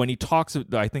 So when he talks,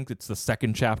 I think it's the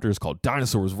second chapter is called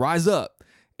Dinosaurs Rise Up.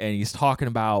 And he's talking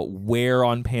about where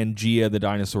on Pangea the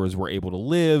dinosaurs were able to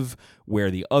live, where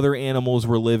the other animals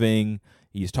were living.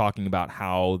 He's talking about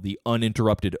how the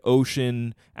uninterrupted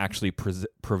ocean actually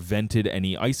prevented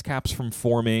any ice caps from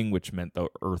forming, which meant the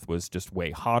Earth was just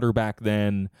way hotter back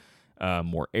then,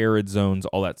 more arid zones,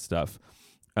 all that stuff.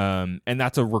 And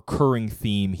that's a recurring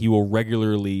theme. He will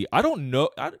regularly, I don't know,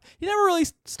 he never really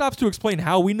stops to explain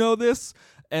how we know this,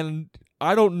 and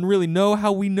I don't really know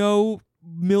how we know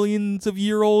millions of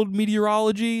year old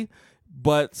meteorology,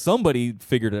 but somebody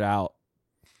figured it out.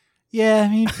 Yeah, I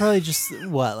mean, probably just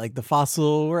like the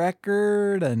fossil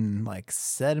record and like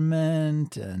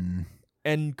sediment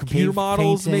and computer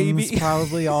models, maybe.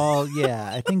 Probably all.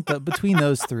 Yeah, I think that between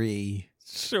those three.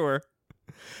 Sure.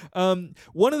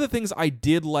 One of the things I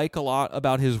did like a lot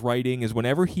about his writing is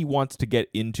whenever he wants to get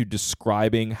into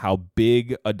describing how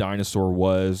big a dinosaur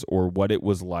was or what it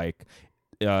was like,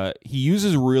 he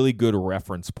uses really good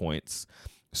reference points.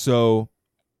 So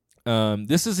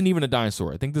this isn't even a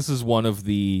dinosaur. I think this is one of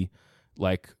the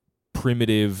like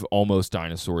primitive almost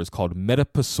dinosaurs called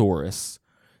Metaposaurus,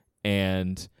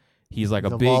 and he's like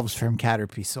it evolves from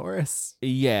Caterpillosaurus.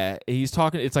 Yeah, he's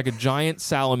talking. It's like a giant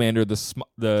salamander,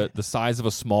 the size of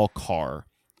a small car.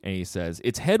 And he says,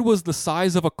 its head was the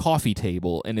size of a coffee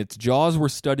table, and its jaws were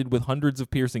studded with hundreds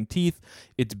of piercing teeth.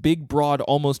 Its big, broad,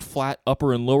 almost flat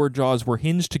upper and lower jaws were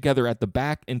hinged together at the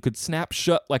back and could snap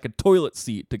shut like a toilet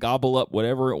seat to gobble up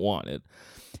whatever it wanted.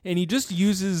 And he just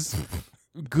uses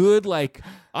good, like,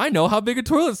 I know how big a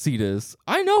toilet seat is.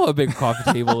 I know how big a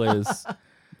coffee table is.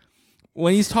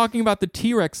 When he's talking about the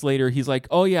T-Rex later, he's like,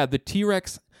 oh yeah, the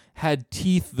T-Rex had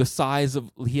teeth the size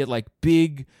of, he had like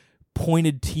big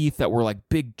pointed teeth that were like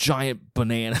big giant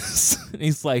bananas. And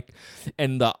he's like,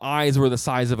 and the eyes were the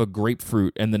size of a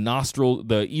grapefruit, and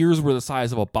the ears were the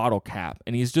size of a bottle cap.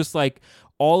 And he's just like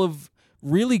all of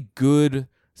really good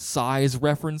size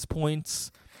reference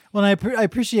points. Well, I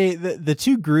appreciate the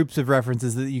two groups of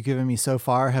references that you've given me so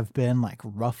far have been like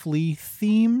roughly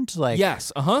themed. Like,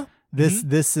 yes,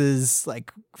 This is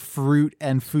like fruit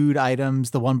and food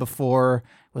items. The one before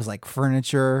was like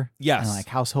furniture, yes, and like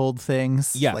household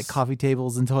things, yes, like coffee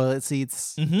tables and toilet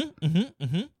seats.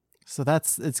 So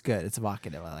it's good. It's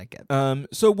evocative. I like it.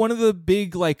 So one of the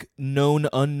big like known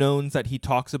unknowns that he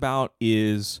talks about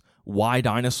is why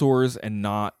dinosaurs and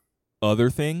not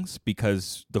other things,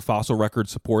 because the fossil record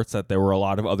supports that there were a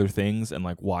lot of other things, and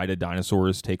like why did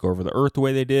dinosaurs take over the earth the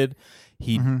way they did.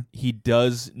 He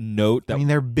does note that, I mean,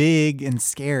 they're big and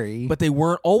scary, but they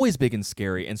weren't always big and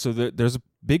scary. And so there's a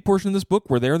big portion of this book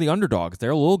where they're the underdogs.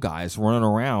 They're little guys running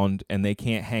around, and they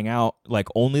can't hang out. Like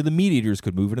only the meat eaters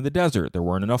could move into the desert. There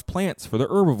weren't enough plants for the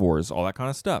herbivores, all that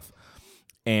kind of stuff.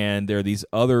 And there are these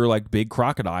other like big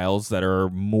crocodiles that are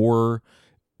more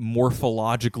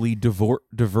morphologically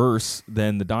diverse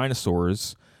than the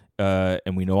dinosaurs.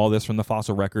 And we know all this from the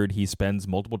fossil record. He spends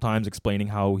multiple times explaining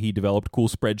how he developed cool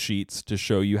spreadsheets to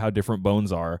show you how different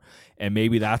bones are. And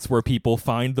maybe that's where people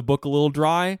find the book a little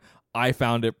dry. I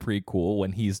found it pretty cool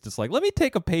when he's just like, let me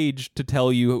take a page to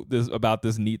tell you about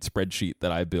this neat spreadsheet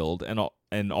that I build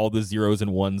and all the zeros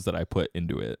and ones that I put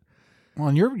into it. Well,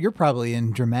 and you're probably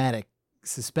in dramatic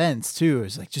suspense too.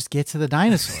 It's like, just get to the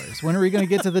dinosaurs. When are we going to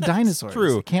get to the dinosaurs?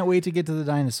 True. Can't wait to get to the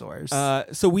dinosaurs.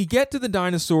 So we get to the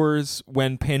dinosaurs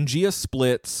when Pangea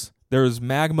splits. There's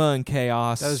magma and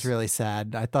chaos. That was really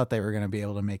sad. I thought they were going to be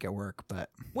able to make it work, but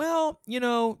well,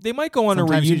 they might go on a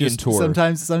reunion tour.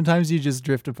 Sometimes you just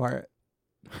drift apart.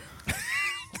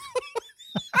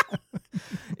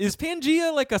 Is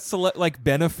Pangea like a like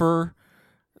Benifer?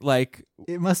 Like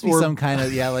it must be some kind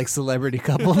of like celebrity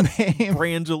couple name.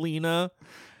 Brangelina,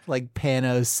 like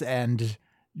Panos and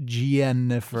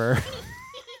Jennifer.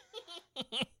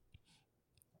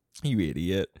 You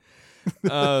idiot.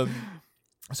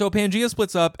 So Pangea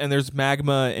splits up, and there's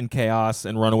magma and chaos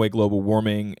and runaway global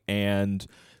warming, and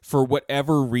for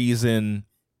whatever reason,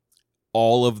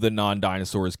 all of the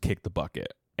non-dinosaurs kick the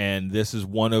bucket. And this is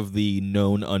one of the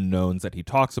known unknowns that he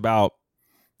talks about.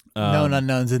 Known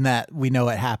unknowns in that we know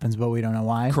what happens, but we don't know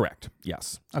why. Correct.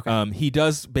 Yes. Okay. He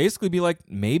does basically be like,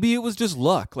 maybe it was just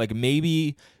luck. Like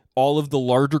maybe all of the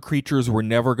larger creatures were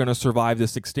never going to survive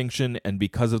this extinction, and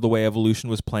because of the way evolution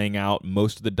was playing out,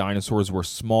 most of the dinosaurs were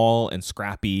small and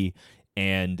scrappy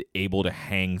and able to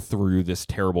hang through this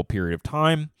terrible period of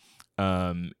time.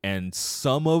 And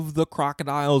some of the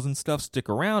crocodiles and stuff stick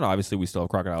around. Obviously, we still have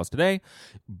crocodiles today,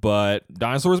 but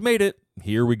dinosaurs made it.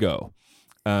 Here we go.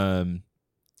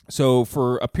 So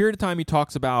for a period of time, he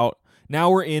talks about,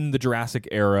 now we're in the Jurassic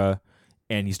era,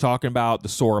 and he's talking about the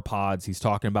sauropods. He's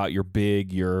talking about your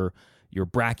brachiosaurs,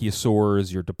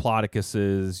 your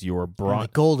diplodocuses, your The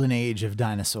golden age of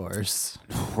dinosaurs.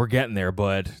 We're getting there,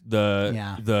 bud.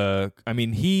 I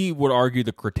mean, he would argue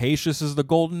the Cretaceous is the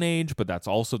golden age, but that's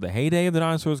also the heyday of the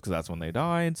dinosaurs because that's when they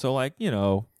died. So, like, you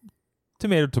know,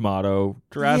 tomato,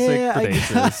 Jurassic,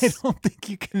 Cretaceous. I don't think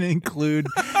you can include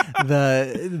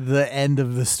the end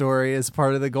of the story as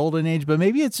part of the golden age, but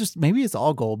maybe it's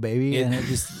all gold, baby, and it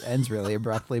just ends really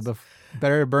abruptly. But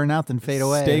better to burn out than fade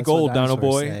away. Stay That's gold, what Dino dinosaurs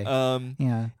Boy. say.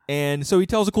 Yeah. And so he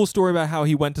tells a cool story about how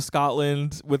he went to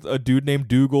Scotland with a dude named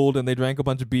Dugald, and they drank a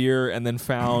bunch of beer and then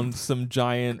found some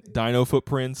giant dino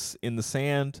footprints in the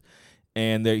sand.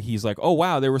 And he's like, oh,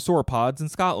 wow, there were sauropods in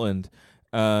Scotland.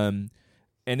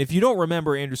 And if you don't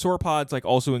remember, Andrew, sauropods like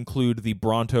also include the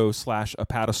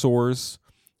bronto/apatosaurs,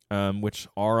 which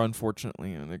are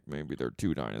unfortunately, I think maybe they're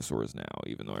 2 dinosaurs now,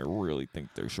 even though I really think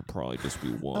there should probably just be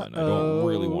 1. I don't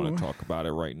really want to talk about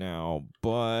it right now,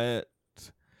 but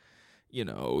you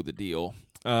know the deal.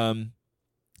 And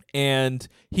I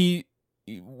think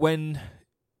one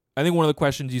of the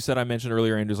questions you said I mentioned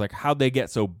earlier, Andrew, is like, how'd they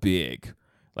get so big?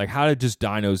 Like, how did just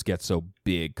dinos get so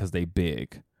big? Because they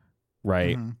big,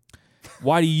 right? Mm-hmm.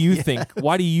 Why do you think?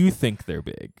 Why do you think they're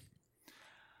big?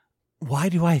 Why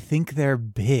do I think they're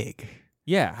big?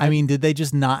 Yeah, I mean, did they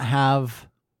just not have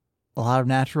a lot of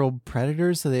natural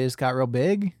predators, so they just got real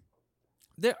big?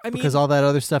 Because all that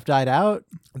other stuff died out.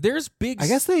 There's big. I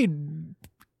guess they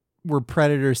were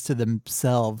predators to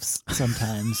themselves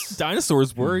sometimes.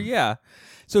 Dinosaurs were, yeah.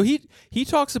 So he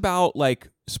talks about, like,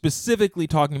 specifically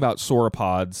talking about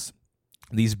sauropods.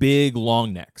 These big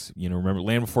long necks, you know, remember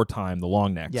Land Before Time, the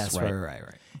long necks. Yes, right.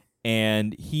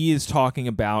 And he is talking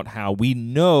about how we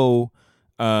know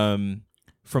from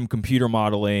computer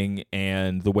modeling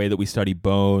and the way that we study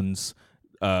bones,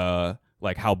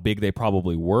 like how big they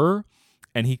probably were.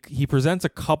 And he presents a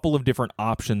couple of different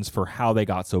options for how they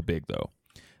got so big, though.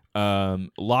 A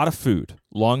lot of food.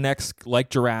 Long necks, like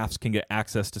giraffes, can get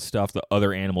access to stuff that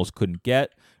other animals couldn't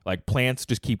get. Like plants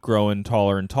just keep growing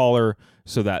taller and taller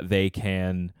so that they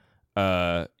can,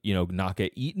 not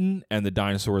get eaten, and the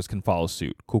dinosaurs can follow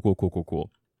suit. Cool.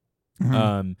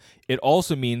 Mm-hmm. It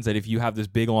also means that if you have this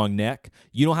big long neck,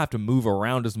 you don't have to move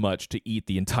around as much to eat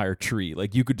the entire tree.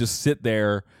 Like you could just sit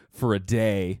there for a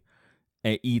day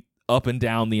and eat up and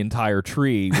down the entire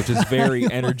tree, which is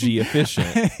very energy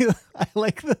efficient. I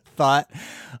like the thought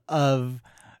of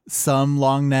some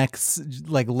long necks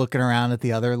like looking around at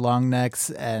the other long necks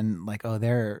and like, oh,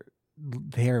 they're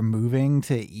moving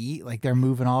to eat, like they're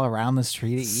moving all around this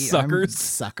tree to eat.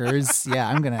 Suckers. Yeah,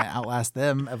 I'm gonna outlast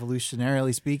them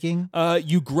evolutionarily speaking.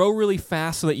 You grow really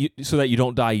fast so that you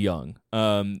don't die young.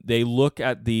 They look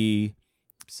at the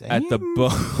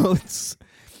bones.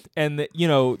 And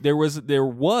there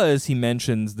was he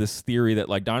mentions this theory that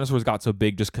like dinosaurs got so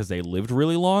big just because they lived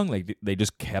really long, like they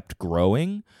just kept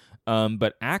growing.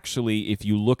 But actually, if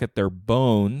you look at their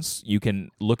bones, you can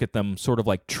look at them sort of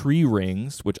like tree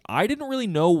rings, which I didn't really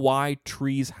know why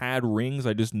trees had rings.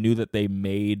 I just knew that they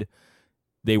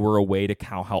were a way to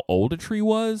count how old a tree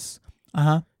was.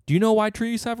 Uh-huh. Do you know why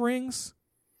trees have rings?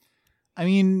 I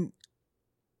mean,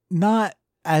 not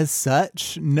as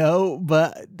such, no,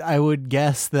 but I would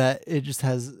guess that it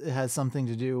has something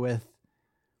to do with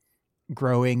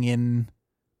growing in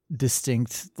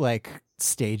distinct like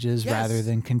stages rather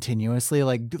than continuously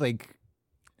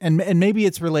and maybe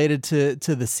it's related to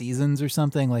the seasons or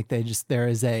something. Like there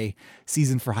is a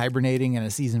season for hibernating and a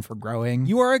season for growing.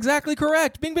 You are exactly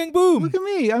correct. Bing, bang, boom. Look at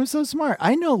me. I'm so smart.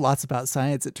 I know lots about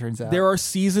science, it turns out. There are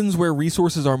seasons where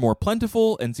resources are more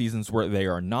plentiful and seasons where they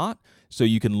are not. So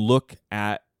you can look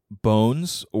at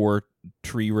bones or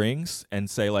tree rings and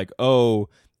say like, oh,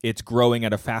 it's growing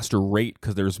at a faster rate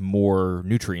because there's more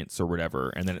nutrients or whatever,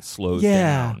 and then it slows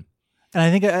down.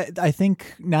 And I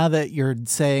think now that you're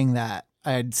saying that,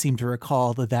 I seem to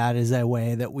recall that is a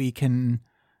way that we can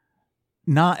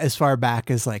not as far back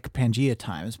as like Pangea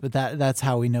times, but that's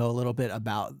how we know a little bit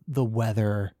about the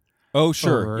weather. Oh,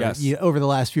 sure. Yes. Over the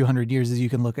last few hundred years, as you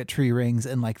can look at tree rings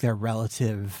and like their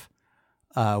relative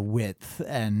width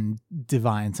and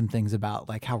divine some things about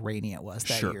like how rainy it was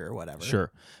that year or whatever.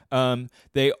 Sure.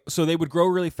 They would grow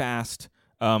really fast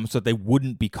so that they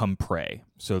wouldn't become prey.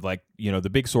 So like, the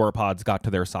big sauropods got to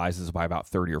their sizes by about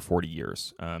 30 or 40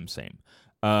 years. Same.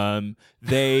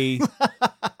 They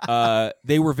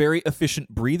were very efficient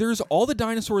breathers. All the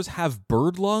dinosaurs have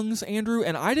bird lungs, Andrew,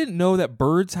 and I didn't know that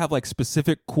birds have like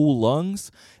specific cool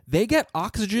lungs. They get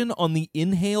oxygen on the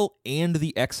inhale and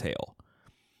the exhale.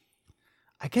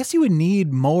 I guess you would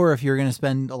need more if you're going to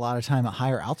spend a lot of time at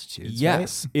higher altitudes.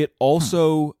 Yes. Right? It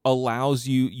also allows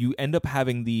you end up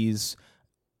having these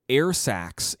air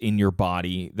sacs in your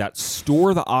body that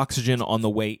store the oxygen on the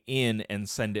way in and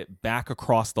send it back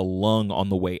across the lung on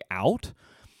the way out,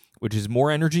 which is more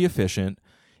energy efficient.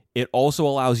 It also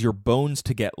allows your bones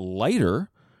to get lighter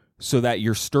so that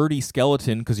your sturdy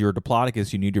skeleton, because you're a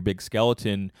diplodocus, you need your big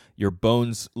skeleton, your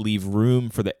bones leave room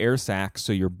for the air sacs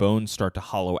so your bones start to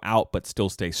hollow out but still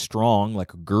stay strong,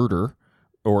 like a girder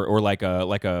or like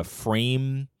a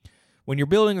frame. When you're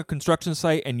building a construction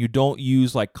site and you don't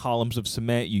use like columns of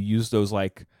cement, you use those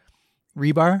like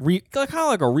rebar, when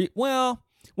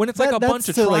it's like a bunch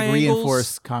of triangles, like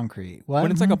reinforced concrete. What?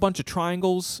 When it's like a bunch of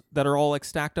triangles that are all like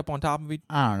stacked up on top of each.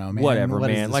 I don't know, man. Whatever,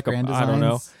 what man. Like I don't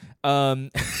know.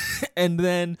 And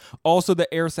then also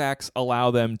the air sacs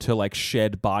allow them to like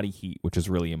shed body heat, which is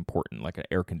really important, like an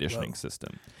air conditioning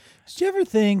system. Did you ever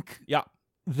think Yeah.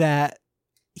 that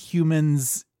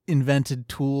humans invented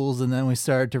tools and then we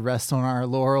started to rest on our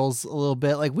laurels a little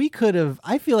bit? Like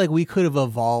I feel like we could have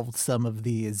evolved some of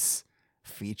these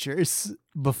features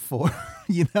before,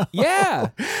 Yeah.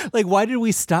 Like, why did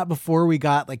we stop before we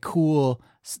got like cool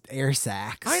air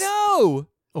sacs? I know.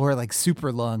 Or like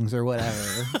super lungs or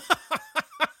whatever.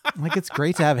 Like, it's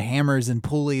great to have hammers and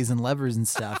pulleys and levers and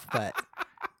stuff, but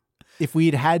if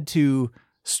we'd had to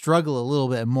struggle a little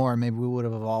bit more, maybe we would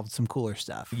have evolved some cooler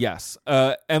stuff. Yes.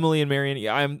 Emily and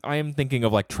Marion, I am thinking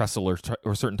of like trestle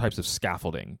or certain types of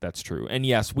scaffolding. That's true. And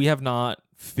yes, we have not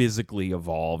physically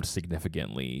evolved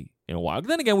significantly in a while.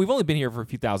 Then again, we've only been here for a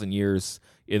few thousand years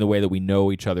in the way that we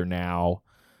know each other now.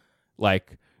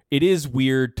 Like, it is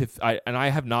weird and I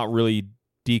have not really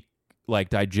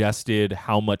digested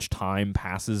how much time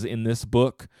passes in this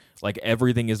book. Like,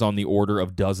 everything is on the order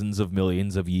of dozens of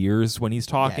millions of years when he's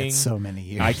talking. Yeah, it's so many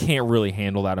years. I can't really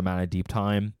handle that amount of deep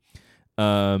time.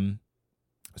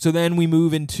 So then we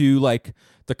move into like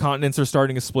the continents are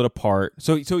starting to split apart.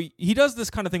 So he does this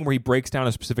kind of thing where he breaks down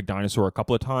a specific dinosaur a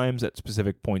couple of times at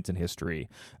specific points in history.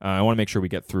 I want to make sure we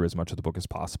get through as much of the book as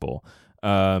possible.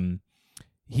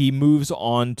 He moves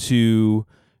on to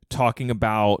talking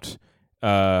about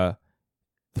the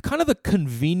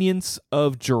convenience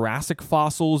of Jurassic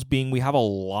fossils being we have a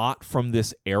lot from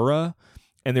this era,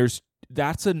 and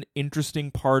that's an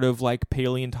interesting part of like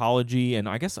paleontology and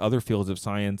I guess other fields of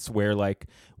science where like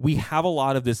we have a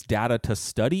lot of this data to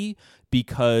study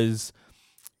because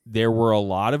there were a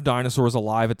lot of dinosaurs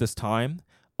alive at this time.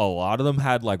 A lot of them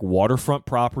had like waterfront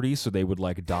properties, so they would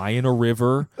like die in a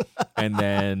river and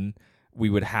then we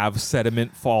would have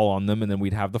sediment fall on them and then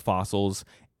we'd have the fossils.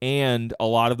 And a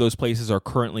lot of those places are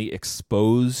currently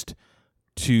exposed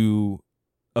to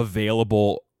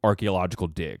available archaeological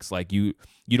digs. Like you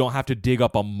don't have to dig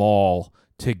up a mall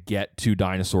to get to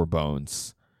dinosaur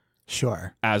bones.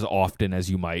 Sure. As often as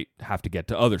you might have to get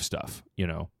to other stuff,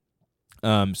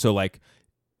 So like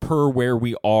per where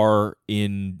we are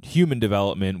in human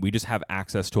development, we just have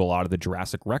access to a lot of the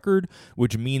Jurassic record,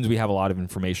 which means we have a lot of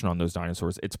information on those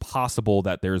dinosaurs. It's possible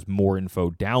that there's more info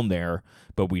down there,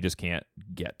 but we just can't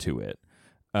get to it.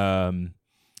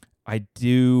 I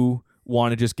do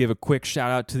want to just give a quick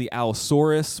shout out to the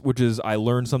Allosaurus, which is I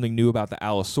learned something new about the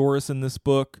Allosaurus in this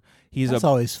book. That's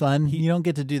always fun. You don't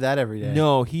get to do that every day.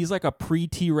 No, he's like a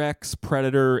pre-T-Rex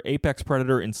predator, apex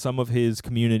predator in some of his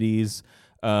communities.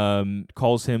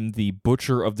 Calls him the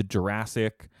butcher of the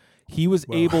Jurassic. He was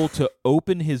able to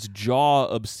open his jaw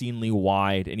obscenely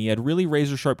wide, and he had really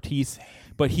razor sharp teeth,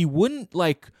 but he would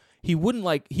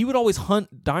always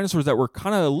hunt dinosaurs that were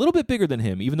kind of a little bit bigger than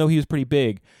him, even though he was pretty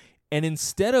big. And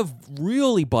instead of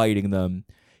really biting them,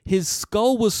 his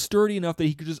skull was sturdy enough that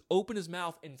he could just open his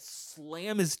mouth and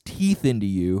slam his teeth into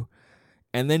you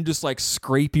and then just like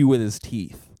scrape you with his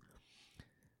teeth.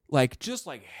 Like, just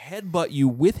like headbutt you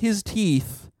with his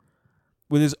teeth,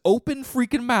 with his open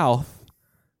freaking mouth,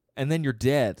 and then you're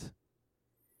dead.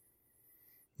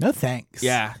 No thanks.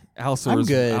 Yeah, Allosaurus,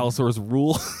 I'm good. Allosaurus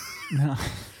rule. No.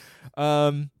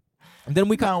 Then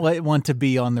we don't want to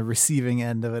be on the receiving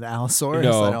end of an Allosaurus,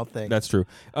 no, I don't think. That's true.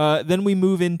 Then we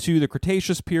move into the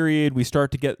Cretaceous period. We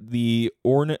start to get the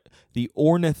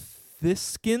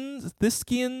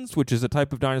ornithischians, which is a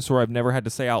type of dinosaur I've never had to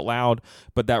say out loud,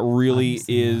 but that really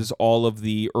is all of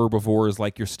the herbivores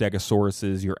like your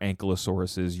stegosauruses, your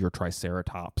ankylosauruses, your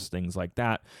triceratops, things like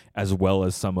that, as well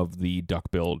as some of the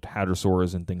duck-billed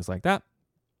hadrosaurs and things like that.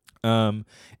 And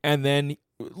then,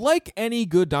 like any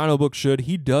good dino book should,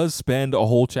 he does spend a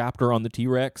whole chapter on the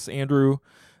T-Rex, Andrew,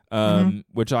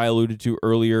 which I alluded to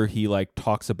earlier. He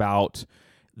talks about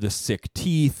the sick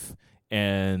teeth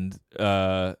and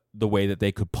the way that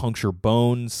they could puncture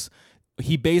bones.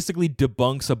 He basically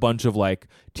debunks a bunch of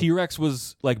T-Rex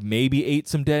was maybe ate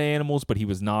some dead animals, but he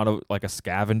was not a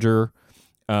scavenger.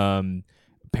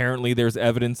 Apparently there's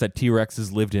evidence that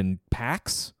T-Rexes lived in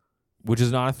packs, which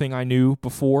is not a thing I knew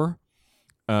before.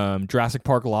 Jurassic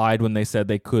Park lied when they said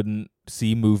they couldn't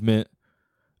see movement,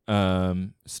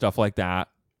 stuff like that.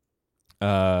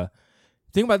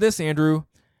 Think about this, Andrew.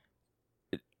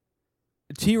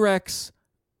 T-Rex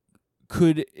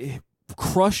could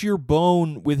crush your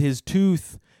bone with his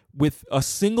tooth. With a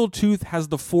single tooth has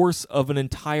the force of an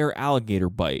entire alligator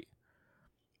bite.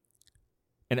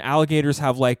 And alligators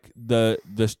have the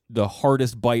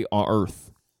hardest bite on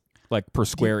Earth, per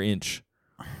square inch.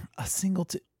 A single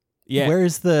tooth. Yeah.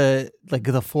 Where's the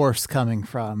force coming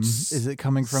from? Is it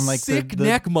coming from sick the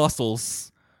neck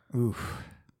muscles? Oof.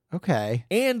 Okay.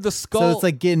 And the skull. So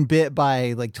it's getting bit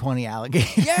by 20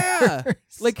 alligators. Yeah.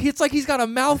 It's he's got a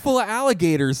mouthful of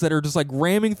alligators that are just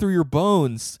ramming through your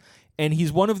bones. And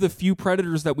he's one of the few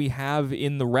predators that we have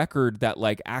in the record that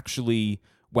actually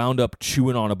wound up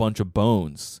chewing on a bunch of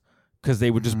bones, because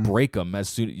they would just break them as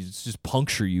soon as just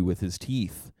puncture you with his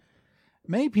teeth.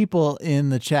 Many people in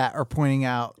the chat are pointing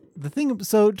out the thing.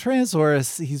 So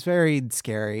Tyrannosaurus, he's very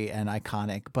scary and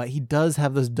iconic, but he does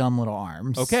have those dumb little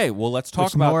arms. Okay, well, let's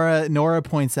talk about... Nora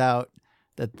points out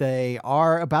that they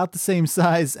are about the same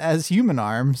size as human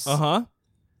arms. Uh-huh.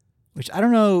 Which I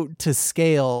don't know to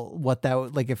scale what that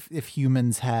would... if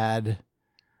humans had,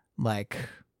 I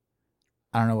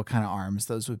don't know what kind of arms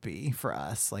those would be for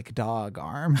us, dog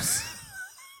arms.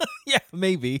 Yeah,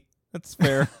 maybe. That's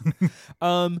fair.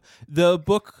 The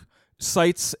book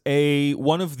cites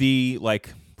one of the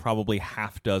probably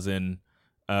half dozen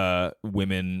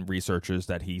women researchers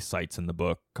that he cites in the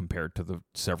book, compared to the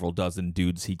several dozen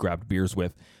dudes he grabbed beers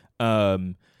with.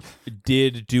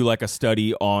 Did do a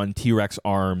study on T-Rex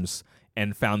arms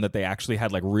and found that they actually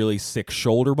had really sick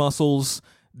shoulder muscles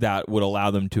that would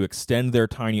allow them to extend their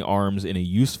tiny arms in a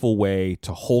useful way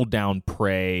to hold down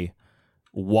prey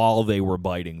while they were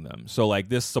biting them. So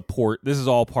this is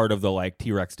all part of the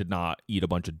T-Rex did not eat a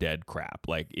bunch of dead crap.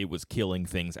 It was killing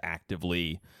things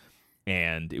actively,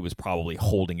 and it was probably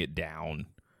holding it down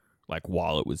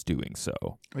while it was doing so.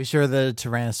 Are we sure the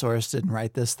Tyrannosaurus didn't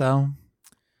write this though?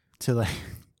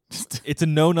 It's a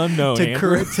known unknown.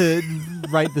 To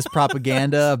write this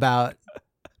propaganda about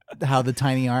how the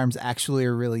tiny arms actually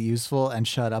are really useful and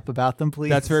shut up about them, please.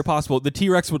 That's very possible. The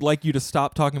T-Rex would like you to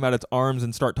stop talking about its arms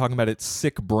and start talking about its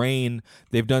sick brain.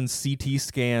 They've done CT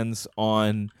scans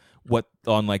on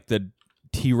the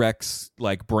T-Rex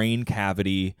brain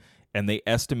cavity, and they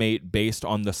estimate, based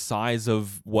on the size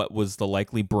of what was the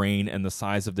likely brain and the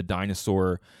size of the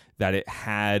dinosaur, that it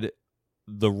had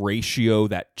the ratio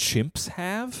that chimps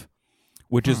have,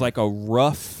 which is a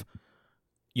rough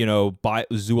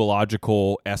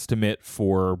zoological estimate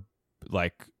for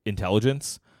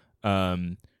intelligence.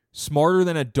 Smarter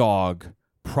than a dog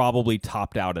probably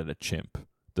topped out at a chimp.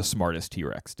 The smartest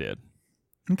T-Rex did.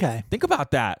 Okay. Think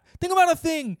about that. Think about a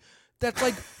thing that's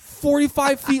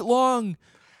 45 feet long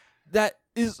that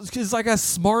is as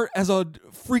smart as a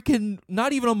freaking,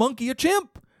 not even a monkey, a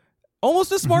chimp.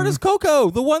 Almost as smart as Coco,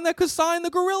 the one that could sign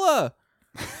the gorilla.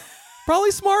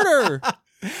 Probably smarter.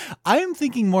 I am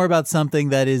thinking more about something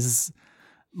that is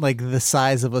the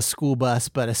size of a school bus,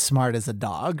 but as smart as a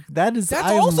dog. That's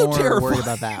also more terrifying. Worried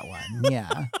about that one.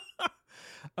 Yeah.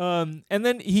 And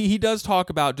then he does talk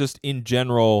about, just in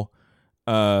general,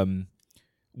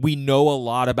 we know a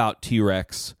lot about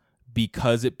T-Rex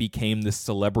because it became this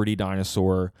celebrity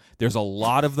dinosaur. There's a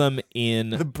lot of them in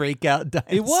the breakout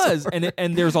dinosaur. It was,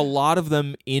 and there's a lot of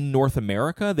them in North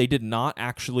America. They did not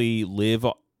actually live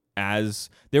as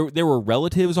there were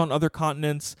relatives on other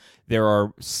continents. There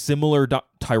are similar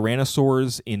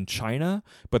tyrannosaurs in China,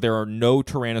 but there are no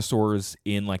tyrannosaurs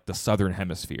in the southern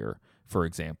hemisphere, for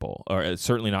example, or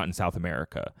certainly not in South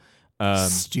America.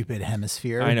 Stupid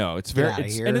hemisphere. I know, it's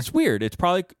and it's weird. It's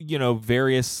probably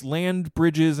various land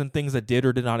bridges and things that did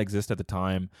or did not exist at the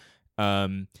time.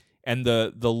 And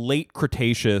the late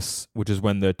Cretaceous, which is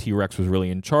when the T-Rex was really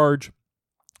in charge,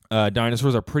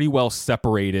 dinosaurs are pretty well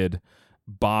separated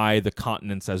by the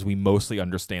continents as we mostly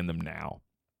understand them now.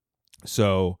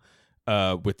 So,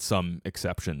 with some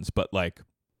exceptions, but like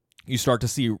you start to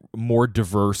see more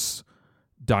diverse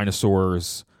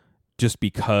dinosaurs just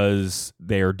because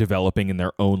they're developing in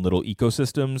their own little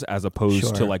ecosystems as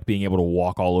opposed to like being able to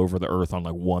walk all over the earth on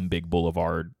like one big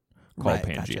boulevard called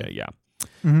Pangea. Gotcha. Yeah.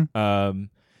 Mm-hmm.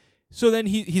 So then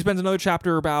he spends another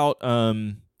chapter about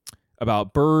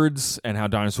birds and how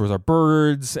dinosaurs are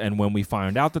birds and when we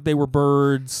found out that they were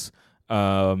birds,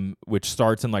 which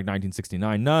starts in like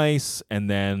 1969. Nice. And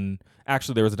then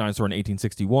actually there was a dinosaur in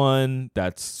 1861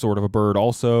 that's sort of a bird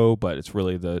also, but it's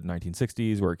really the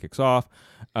 1960s where it kicks off.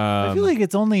 I feel like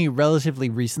it's only relatively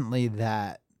recently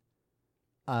that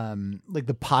like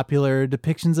the popular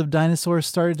depictions of dinosaurs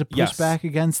started to push back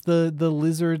against the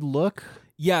lizard look.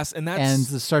 Yes, and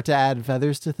to start to add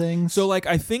feathers to things. So, like,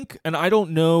 I think, and I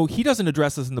don't know, he doesn't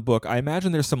address this in the book. I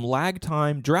imagine there's some lag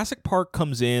time. Jurassic Park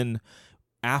comes in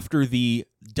after the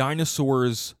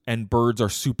dinosaurs and birds are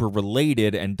super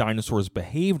related and dinosaurs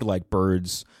behaved like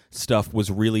birds stuff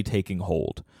was really taking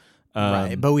hold.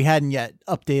 Right, but we hadn't yet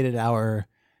updated our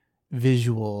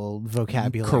visual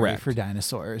vocabulary for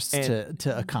dinosaurs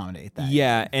to accommodate that.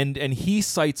 Yeah, and he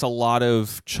cites a lot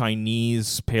of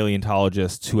Chinese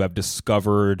paleontologists who have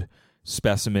discovered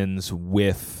specimens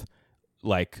with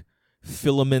like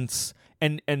filaments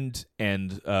and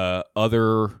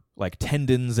other like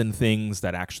tendons and things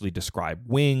that actually describe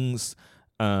wings.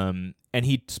 And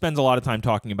he spends a lot of time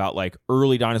talking about like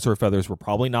early dinosaur feathers were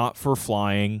probably not for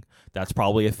flying. That's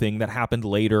probably a thing that happened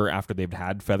later after they've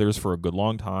had feathers for a good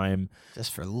long time.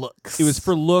 Just for looks. It was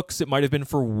for looks. It might have been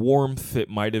for warmth. It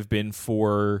might have been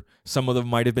for, some of them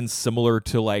might have been similar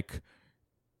to like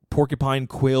porcupine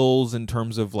quills in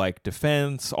terms of like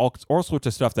defense, all sorts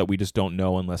of stuff that we just don't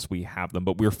know unless we have them.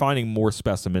 But we're finding more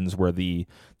specimens where the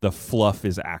fluff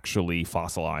is actually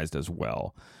fossilized as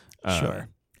well. Sure.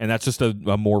 And that's just a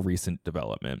more recent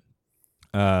development.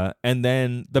 And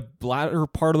then the latter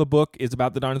part of the book is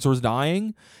about the dinosaurs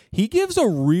dying. He gives a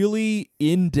really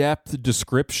in-depth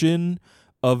description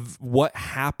of what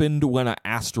happened when an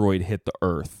asteroid hit the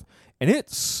Earth. And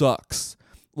it sucks.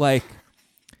 Like,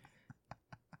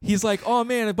 he's like, oh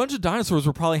man, a bunch of dinosaurs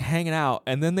were probably hanging out,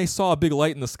 and then they saw a big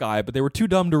light in the sky, but they were too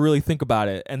dumb to really think about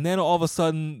it. And then all of a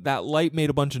sudden, that light made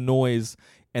a bunch of noise,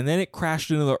 and then it crashed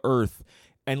into the Earth.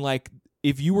 And like,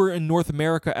 if you were in North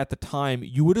America at the time,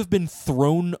 you would have been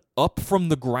thrown up from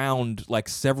the ground like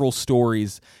several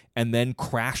stories and then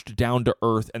crashed down to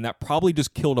Earth, and that probably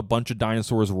just killed a bunch of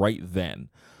dinosaurs right then.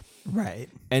 Right.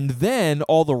 And then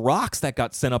all the rocks that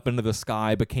got sent up into the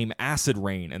sky became acid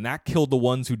rain, and that killed the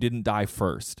ones who didn't die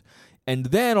first. And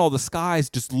then all the skies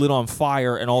just lit on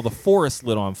fire, and all the forests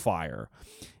lit on fire.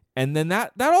 And then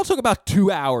that all took about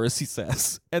 2 hours, he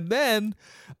says. And then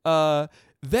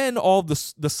all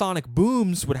the sonic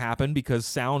booms would happen because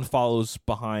sound follows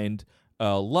behind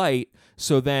light.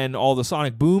 So then all the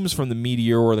sonic booms from the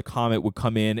meteor or the comet would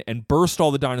come in and burst all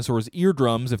the dinosaurs'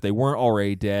 eardrums if they weren't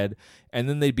already dead. And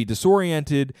then they'd be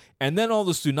disoriented. And then all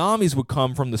the tsunamis would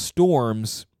come from the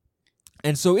storms.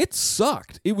 And so it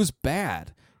sucked. It was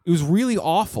bad. It was really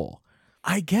awful.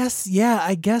 I guess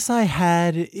I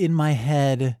had in my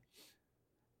head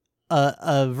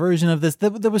a version of this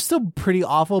that was still pretty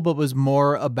awful, but was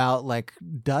more about like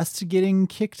dust getting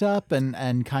kicked up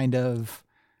and kind of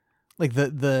like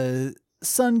the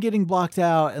sun getting blocked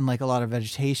out and like a lot of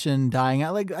vegetation dying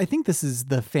out. Like, I think this is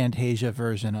the Fantasia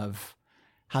version of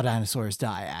how dinosaurs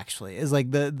die, actually, is like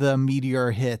the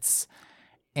meteor hits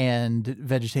and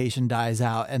vegetation dies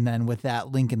out, and then with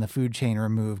that link in the food chain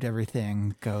removed,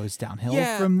 everything goes downhill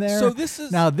from there. So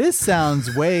this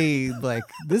sounds way like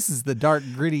this is the dark,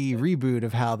 gritty reboot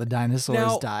of how the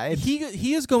dinosaurs died.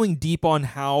 He is going deep on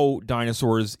how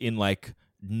dinosaurs in like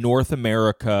North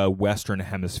America, Western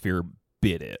Hemisphere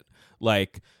bit it.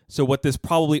 Like, so what this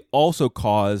probably also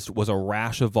caused was a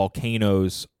rash of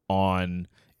volcanoes in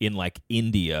like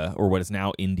India, or what is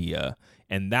now India,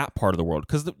 and that part of the world,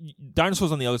 because the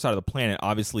dinosaurs on the other side of the planet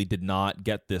obviously did not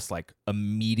get this like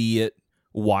immediate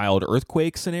wild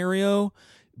earthquake scenario,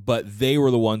 but they were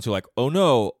the ones who were like, oh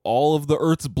no, all of the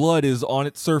Earth's blood is on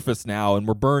its surface now and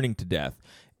we're burning to death.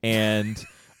 And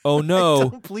oh no.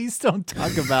 Please don't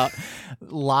talk about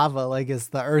lava like it's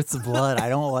the Earth's blood. I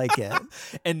don't like it.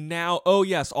 And now, oh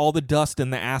yes, all the dust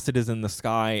and the acid is in the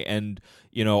sky, and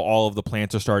you know, all of the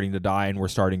plants are starting to die and we're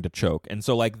starting to choke. And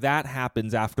so like that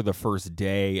happens after the first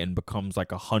day and becomes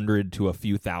like 100 to a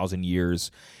few thousand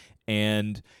years.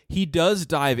 And he does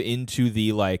dive into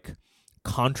the like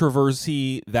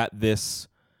controversy that this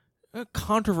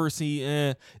controversy.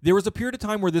 There was a period of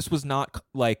time where this was not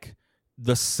like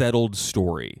the settled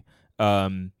story.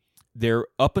 There,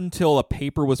 up until a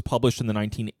paper was published in the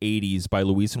 1980s by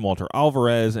Luis and Walter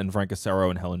Alvarez and Frank Acero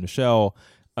and Helen Michel.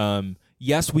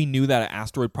 Yes, we knew that an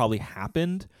asteroid probably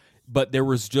happened, but there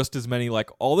was just as many like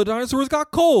all the dinosaurs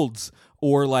got colds,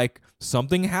 or like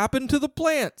something happened to the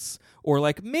plants, or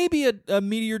like maybe a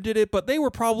meteor did it, but they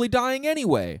were probably dying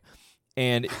anyway.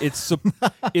 And it's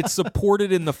it's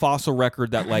supported in the fossil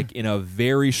record that like in a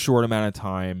very short amount of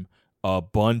time,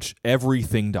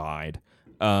 everything died.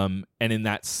 And in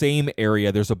that same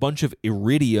area, there's a bunch of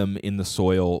iridium in the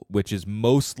soil, which is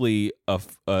mostly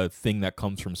a thing that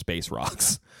comes from space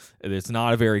rocks. It's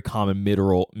not a very common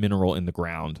mineral in the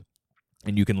ground.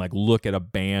 And you can like look at a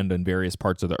band in various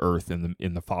parts of the Earth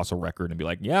in the fossil record and be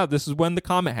like, yeah, this is when the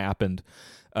comet happened.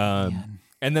 And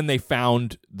then they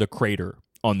found the crater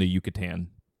on the Yucatan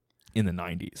in the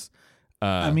 90s.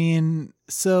 I mean,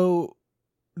 so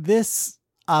this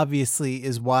obviously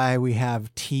is why we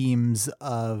have teams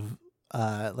of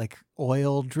like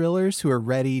oil drillers who are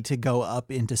ready to go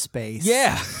up into space.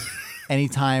 Yeah.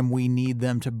 Anytime we need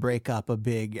them to break up a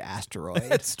big asteroid.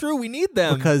 That's true. We need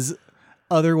them. Because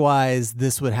otherwise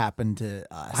this would happen to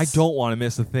us. I don't want to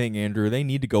miss a thing, Andrew. They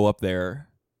need to go up there.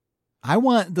 I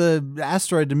want the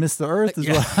asteroid to miss the Earth is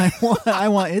what I want. I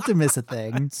want it to miss a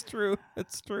thing. That's true.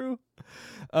 That's true.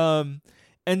 And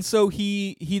so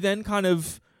he then kind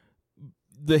of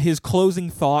his closing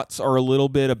thoughts are a little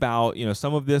bit about,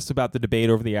 some of this about the debate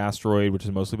over the asteroid, which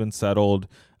has mostly been settled.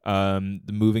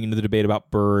 Moving into the debate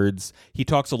about birds. He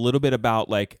talks a little bit about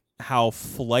like how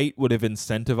flight would have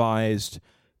incentivized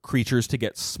creatures to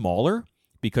get smaller,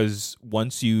 because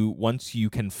once you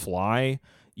can fly,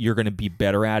 you're going to be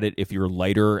better at it if you're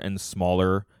lighter and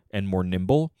smaller and more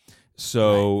nimble.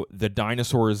 So the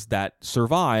dinosaurs that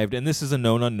survived, and this is a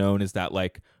known unknown, is that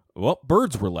like,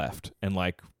 birds were left, and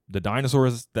like the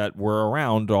dinosaurs that were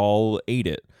around all ate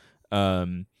it.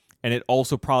 And it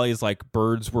also probably is like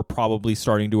birds were probably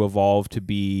starting to evolve to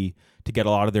get a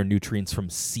lot of their nutrients from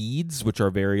seeds, which are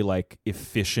very like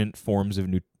efficient forms of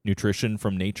nutrition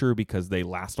from nature because they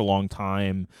last a long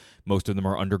time. Most of them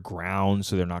are underground,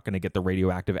 so they're not going to get the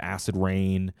radioactive acid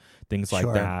rain, things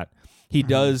like that. He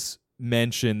does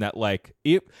mention that like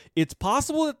it's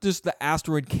possible that just the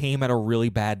asteroid came at a really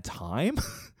bad time.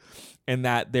 And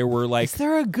that there were like, is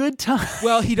there a good time?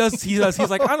 Well, he does. He's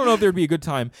like, I don't know if there'd be a good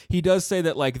time. He does say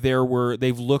that like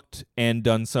they've looked and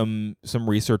done some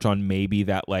research on maybe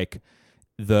that like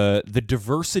the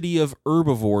diversity of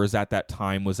herbivores at that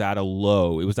time was at a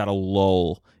low. It was at a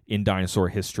lull in dinosaur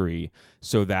history,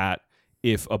 so that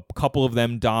if a couple of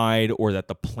them died or that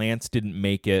the plants didn't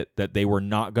make it, that they were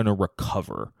not going to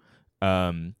recover.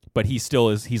 But he still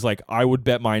is. He's like, I would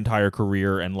bet my entire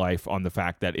career and life on the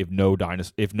fact that if no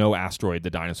asteroid, the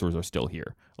dinosaurs are still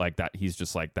here. Like that. He's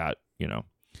just like that.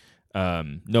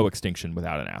 No extinction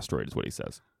without an asteroid is what he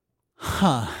says.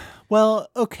 Huh. Well,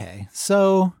 okay.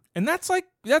 So, and that's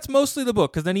mostly the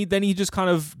book, because then he just kind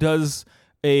of does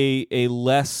a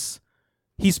less.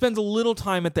 He spends a little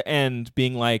time at the end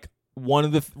being like, one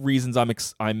of the reasons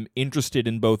I'm interested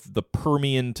in both the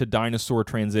Permian to dinosaur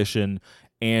transition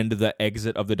and the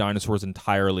exit of the dinosaurs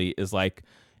entirely is like,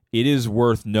 it is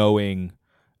worth knowing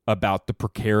about the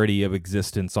precarity of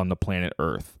existence on the planet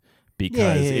Earth,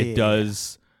 because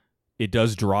it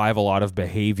does drive a lot of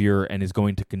behavior and is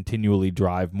going to continually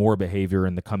drive more behavior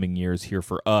in the coming years here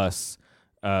for us.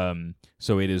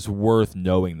 So it is worth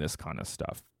knowing this kind of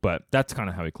stuff. But that's kind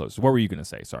of how he closes. What were you going to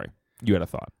say? Sorry, you had a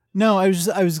thought. No, I was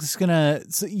just gonna.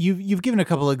 So you've given a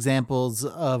couple examples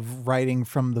of writing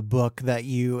from the book that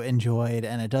you enjoyed,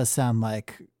 and it does sound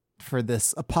like for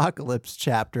this apocalypse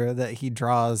chapter that he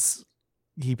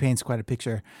paints quite a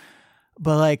picture.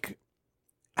 But like,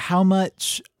 how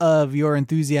much of your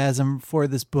enthusiasm for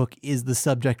this book is the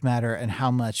subject matter, and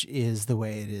how much is the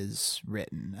way it is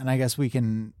written? And I guess we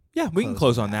can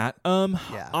close on that.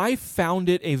 I found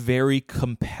it a very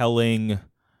compelling,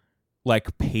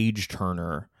 like, page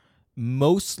turner.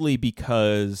 Mostly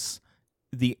because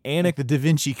the the Da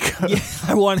Vinci Code. Yeah,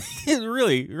 I want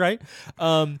really right.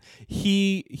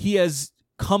 He has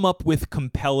come up with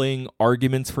compelling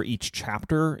arguments for each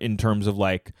chapter in terms of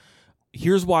like,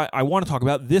 here's why I want to talk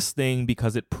about this thing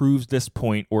because it proves this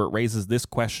point, or it raises this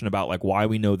question about like why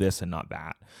we know this and not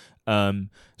that.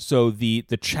 So the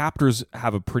chapters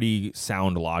have a pretty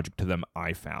sound logic to them.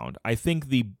 I found. I think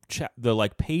the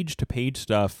like page to page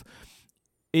stuff,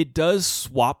 it does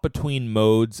swap between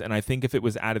modes, and I think if it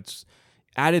was at its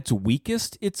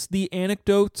weakest, it's the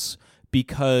anecdotes,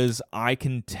 because I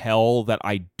can tell that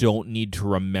I don't need to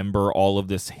remember all of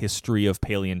this history of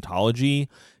paleontology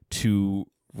to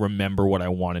remember what I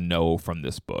want to know from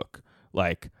this book.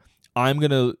 Like, I'm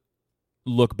going to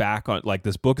look back on, like,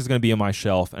 this book is going to be on my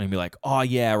shelf and I'll be like, oh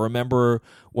yeah, remember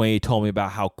when he told me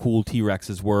about how cool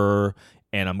T-Rexes were?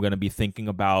 And I'm going to be thinking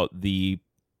about the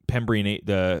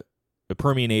the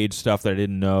Permian age stuff that I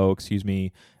didn't know,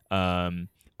 I'm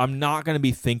not going to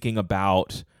be thinking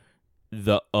about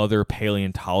the other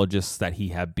paleontologists that he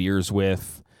had beers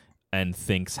with and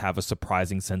thinks have a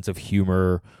surprising sense of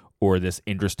humor, or this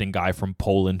interesting guy from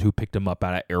Poland who picked him up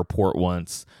at an airport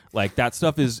once. Like, that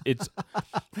stuff it's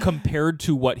compared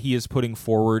to what he is putting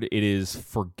forward, it is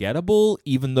forgettable,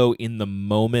 even though in the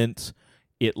moment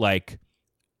it like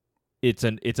it's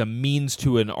a means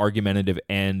to an argumentative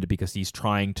end, because he's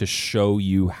trying to show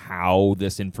you how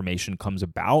this information comes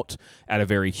about at a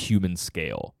very human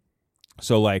scale.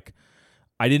 So like,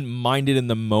 I didn't mind it in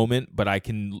the moment, but I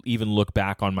can even look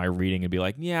back on my reading and be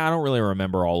like, yeah, I don't really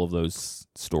remember all of those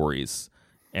stories.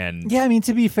 And yeah, I mean,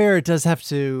 to be fair, it does have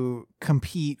to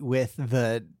compete with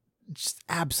the just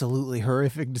absolutely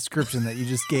horrific description that you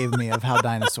just gave me of how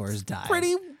dinosaurs died.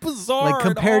 Pretty bizarre. Like,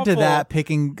 compared to awful. that,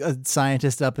 picking a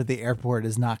scientist up at the airport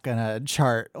is not going to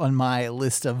chart on my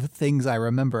list of things I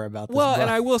remember about this book. And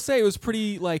I will say it was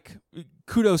pretty, like,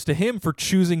 kudos to him for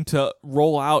choosing to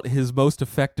roll out his most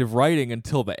effective writing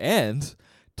until the end,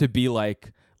 to be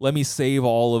like, let me save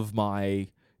all of my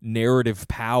narrative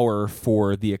power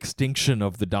for the extinction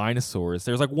of the dinosaurs.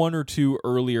 There's like one or two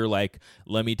earlier, like,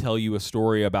 let me tell you a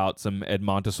story about some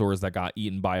Edmontosaurs that got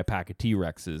eaten by a pack of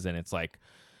T-Rexes, and it's like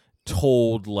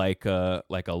told like a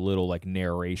little like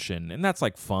narration, and that's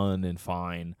like fun and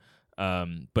fine.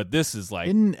 But this is like,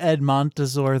 isn't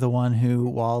Edmontosaur the one who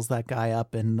walls that guy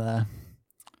up in the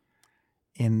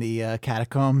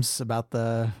catacombs about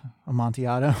the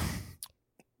Amontillado?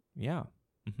 Yeah.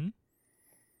 Mm-hmm.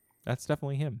 That's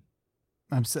definitely him.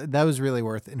 That was really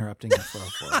worth interrupting us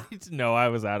for. No, I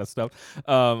was out of stuff.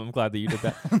 I'm glad that you did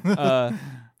that.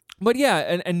 But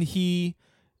yeah, and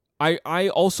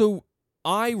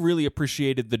I really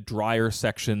appreciated the drier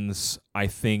sections, I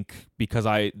think, because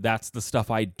that's the stuff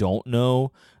I don't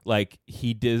know. Like,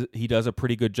 he does a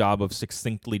pretty good job of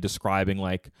succinctly describing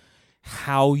like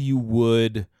how you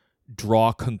would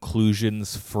draw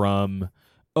conclusions from,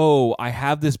 oh, I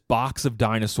have this box of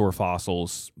dinosaur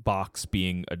fossils, box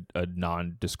being a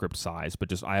nondescript size, but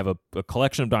just I have a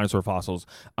collection of dinosaur fossils.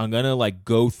 I'm going to like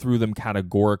go through them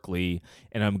categorically,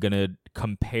 and I'm going to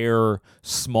compare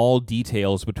small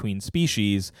details between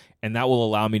species, and that will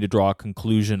allow me to draw a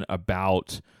conclusion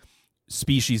about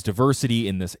species diversity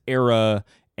in this era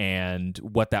and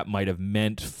what that might have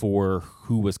meant for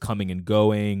who was coming and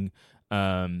going.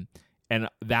 And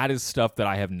that is stuff that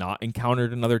I have not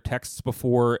encountered in other texts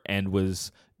before, and was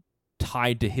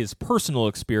tied to his personal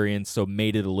experience, so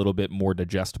made it a little bit more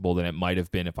digestible than it might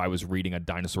have been if I was reading a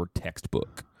dinosaur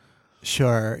textbook.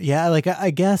 Sure. Yeah, like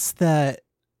I guess that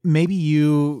maybe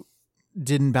you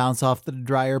didn't bounce off the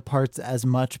drier parts as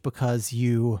much because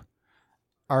you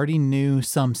already knew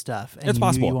some stuff, and it's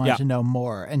possible. You wanted to know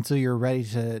more, and so you're ready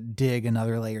to dig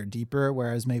another layer deeper,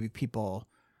 whereas maybe people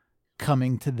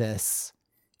coming to this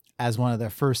as one of their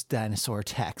first dinosaur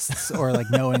texts, or like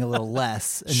knowing a little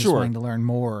less and just wanting to learn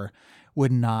more,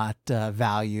 would not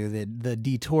value the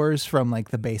detours from like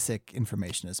the basic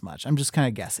information as much. I'm just kind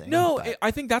of guessing. No,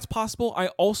 I think that's possible. I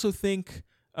also think,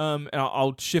 and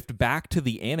I'll shift back to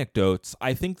the anecdotes,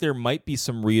 I think there might be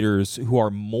some readers who are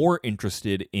more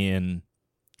interested in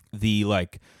the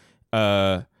like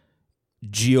not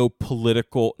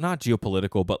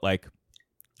geopolitical, but like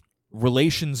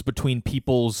relations between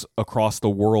peoples across the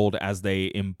world as they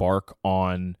embark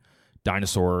on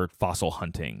dinosaur fossil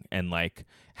hunting, and like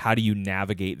how do you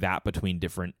navigate that between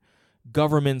different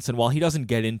governments. And while he doesn't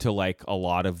get into like a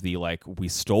lot of the like we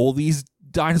stole these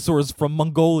dinosaurs from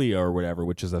Mongolia or whatever,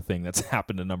 which is a thing that's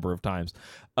happened a number of times,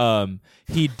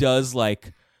 he does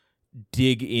like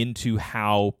dig into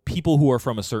how people who are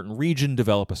from a certain region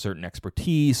develop a certain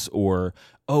expertise, or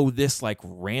this like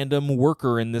random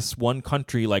worker in this one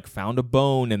country like found a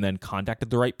bone and then contacted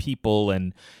the right people,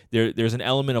 and there's an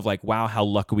element of like, wow, how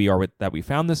lucky we are that we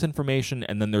found this information.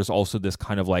 And then there's also this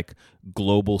kind of like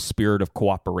global spirit of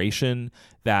cooperation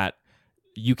that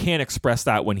you can't express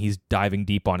that when he's diving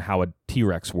deep on how a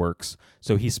T-Rex works.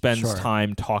 So he spends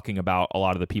time talking about a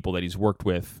lot of the people that he's worked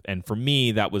with. And for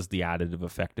me, that was the additive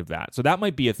effect of that. So that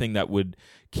might be a thing that would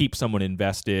keep someone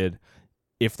invested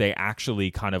if they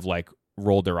actually kind of like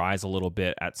rolled their eyes a little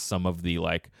bit at some of the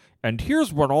like, and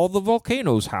here's when all the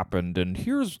volcanoes happened, and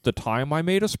here's the time I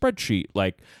made a spreadsheet.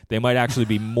 Like, they might actually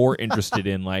be more interested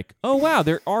in like, oh wow,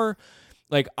 there are,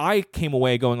 like, I came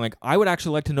away going like, I would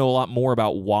actually like to know a lot more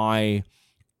about why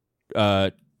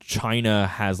China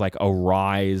has like a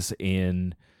rise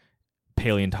in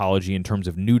paleontology in terms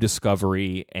of new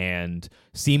discovery and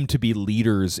seem to be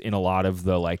leaders in a lot of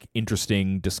the like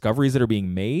interesting discoveries that are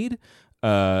being made.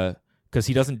 Because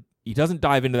he doesn't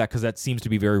dive into that because that seems to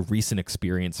be very recent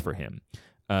experience for him.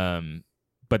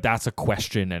 But that's a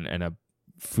question and a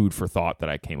food for thought that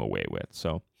I came away with.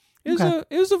 So it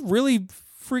was a really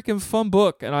freaking fun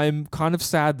book, and I'm kind of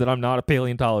sad that I'm not a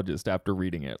paleontologist after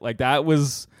reading it. Like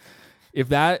if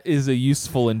that is a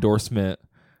useful endorsement,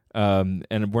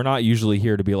 and we're not usually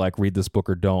here to be like, read this book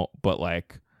or don't, but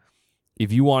like,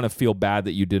 if you want to feel bad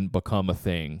that you didn't become a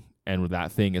thing, and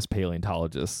that thing is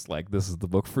paleontologist, like, this is the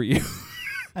book for you.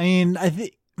 I mean, I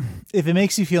think if it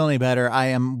makes you feel any better, I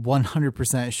am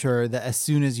 100% sure that as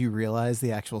soon as you realize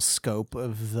the actual scope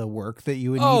of the work that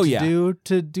you would need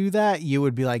to do that, you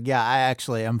would be like, yeah, I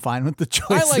actually am fine with the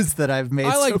choices that I've made.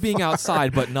 I like so being far.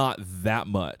 outside, but not that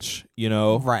much, you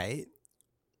know? Right.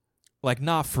 Like,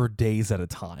 not for days at a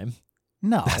time.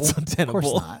 No, that's untenable. Of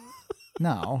course not.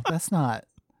 No, that's not.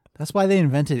 That's why they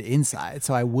invented inside,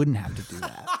 so I wouldn't have to do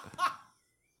that.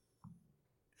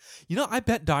 You know, I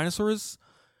bet dinosaurs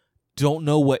don't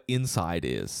know what inside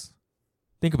is.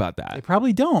 Think about that. They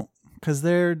probably don't, because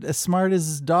they're as smart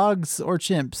as dogs or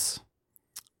chimps.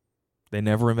 They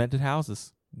never invented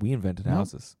houses. We invented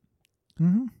houses.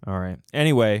 Mm-hmm. All right.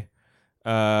 Anyway,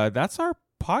 that's our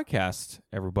podcast,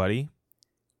 everybody.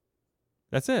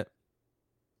 That's it.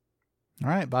 All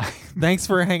right, bye. Thanks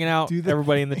for hanging out,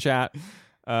 everybody in the chat.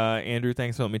 Andrew,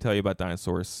 thanks for letting me tell you about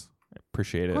dinosaurs. I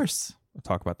appreciate it. Of course. I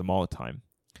talk about them all the time.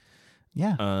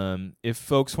 Yeah. If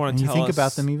folks want to think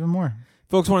about them even more.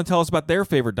 Folks want to tell us about their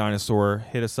favorite dinosaur,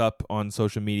 hit us up on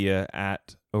social media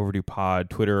at OverduePod,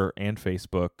 Twitter and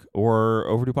Facebook, or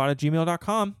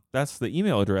overduepod@gmail.com. That's the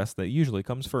email address that usually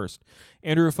comes first.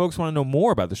 Andrew, if folks want to know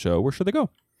more about the show, where should they go?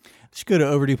 You should go to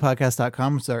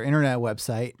overduepodcast.com. It's our internet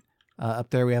website. Up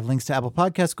there we have links to Apple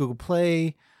Podcasts, Google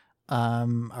Play,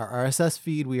 our RSS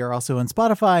feed. We are also on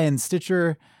Spotify and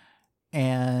Stitcher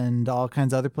and all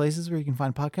kinds of other places where you can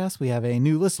find podcasts. We have a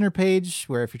new listener page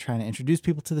where if you're trying to introduce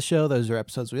people to the show, those are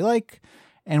episodes we like.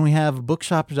 And we have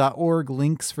bookshop.org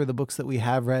links for the books that we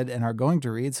have read and are going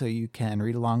to read, so you can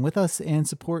read along with us and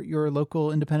support your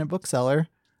local independent bookseller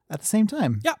at the same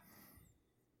time. Yeah.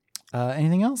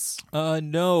 Anything else?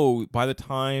 No. By the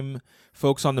time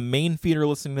folks on the main feed are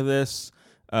listening to this,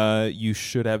 you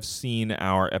should have seen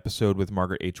our episode with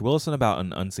Margaret H. Willison about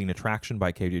An Unseen Attraction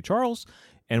by K.J. Charles,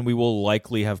 and we will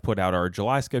likely have put out our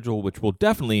July schedule, which will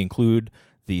definitely include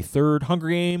the third Hunger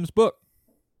Games book.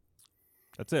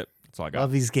 That's it. That's all I got.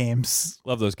 Love these games.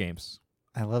 Love those games.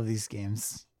 I love these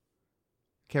games.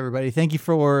 Okay, everybody, thank you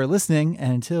for listening,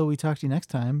 and until we talk to you next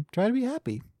time, try to be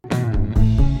happy.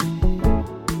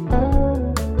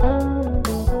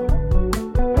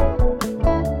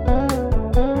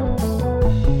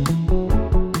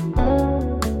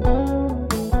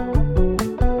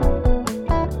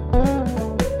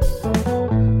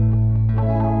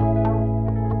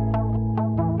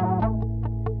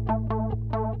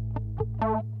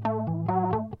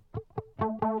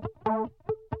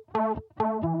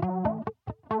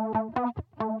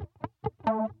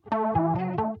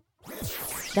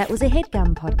 That was a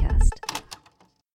HeadGum podcast.